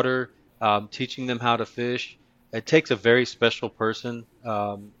the water, teaching them how to fish, it takes a very special person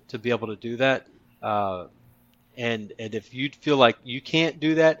to be able to do that. And if you feel like you can't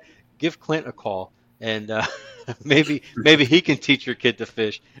do that, give Clint a call, and maybe he can teach your kid to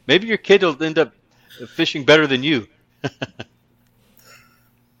fish. Maybe your kid will end up fishing better than you.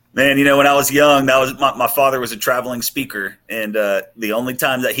 Man, when I was young, that was my father was a traveling speaker, and the only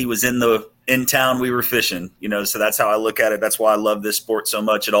time that he was in town, we were fishing. So that's how I look at it. That's why I love this sport so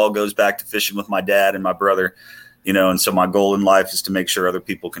much. It all goes back to fishing with my dad and my brother. And so my goal in life is to make sure other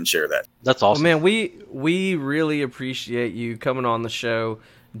people can share that. That's awesome. Well, man, we really appreciate you coming on the show,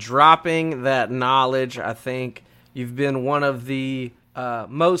 dropping that knowledge. I think you've been one of the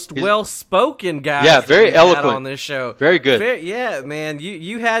most well-spoken guys very eloquent on this show. Very good. Man,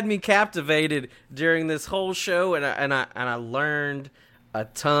 you had me captivated during this whole show, and I learned a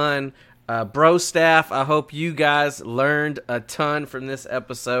ton. Bro staff, I hope you guys learned a ton from this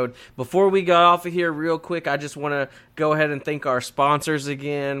episode. Before we go off of here real quick, I just want to go ahead and thank our sponsors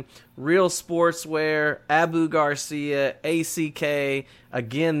again. Real Sportswear, Abu Garcia, ACK.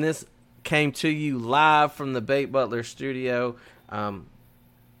 Again, this came to you live from the Bait Butler studio.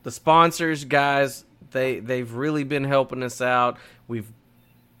 The sponsors, guys, they've really been helping us out. We've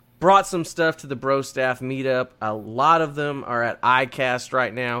brought some stuff to the Bro Staff meetup. A lot of them are at ICAST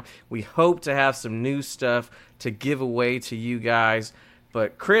right now. We hope to have some new stuff to give away to you guys.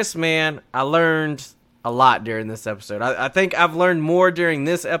 But Chris, man, I learned a lot during this episode. I think I've learned more during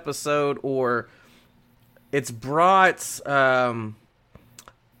this episode, or it's brought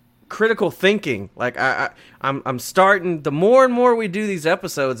critical thinking. Like I'm starting, the more and more we do these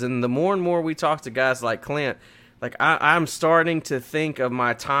episodes and the more and more we talk to guys like Clint, like I'm starting to think of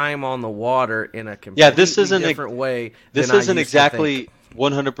my time on the water in a completely different way. This isn't exactly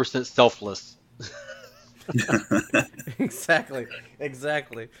 100% selfless. Exactly.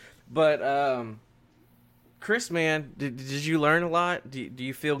 But Chris, man, did you learn a lot? Do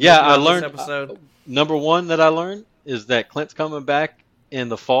you feel good about I learned. This episode? Number one that I learned is that Clint's coming back in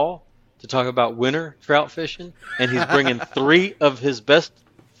the fall to talk about winter trout fishing, and he's bringing 3 of his best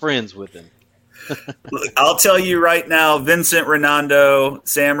friends with him. Look, I'll tell you right now, Vincent Renando,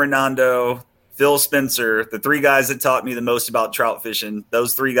 Sam Renando, Phil Spencer, the 3 guys that taught me the most about trout fishing,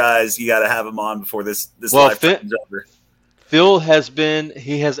 those 3 guys, you got to have them on before this lifetime's over. Phil has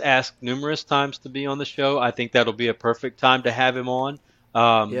asked numerous times to be on the show. I think that'll be a perfect time to have him on.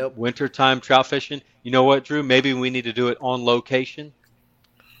 Wintertime trout fishing. You know what, Drew? Maybe we need to do it on location.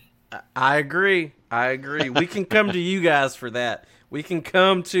 I agree. I agree. We can come to you guys for that. We can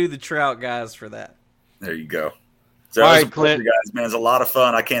come to the trout guys for that. There you go. So All that was right, a pleasure, Clint. guys, man. It's a lot of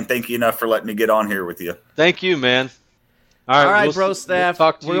fun. I can't thank you enough for letting me get on here with you. Thank you, man. All right, we'll bro, staff.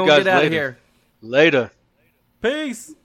 We'll talk to We're you gonna guys get out later. of here. Later. Peace.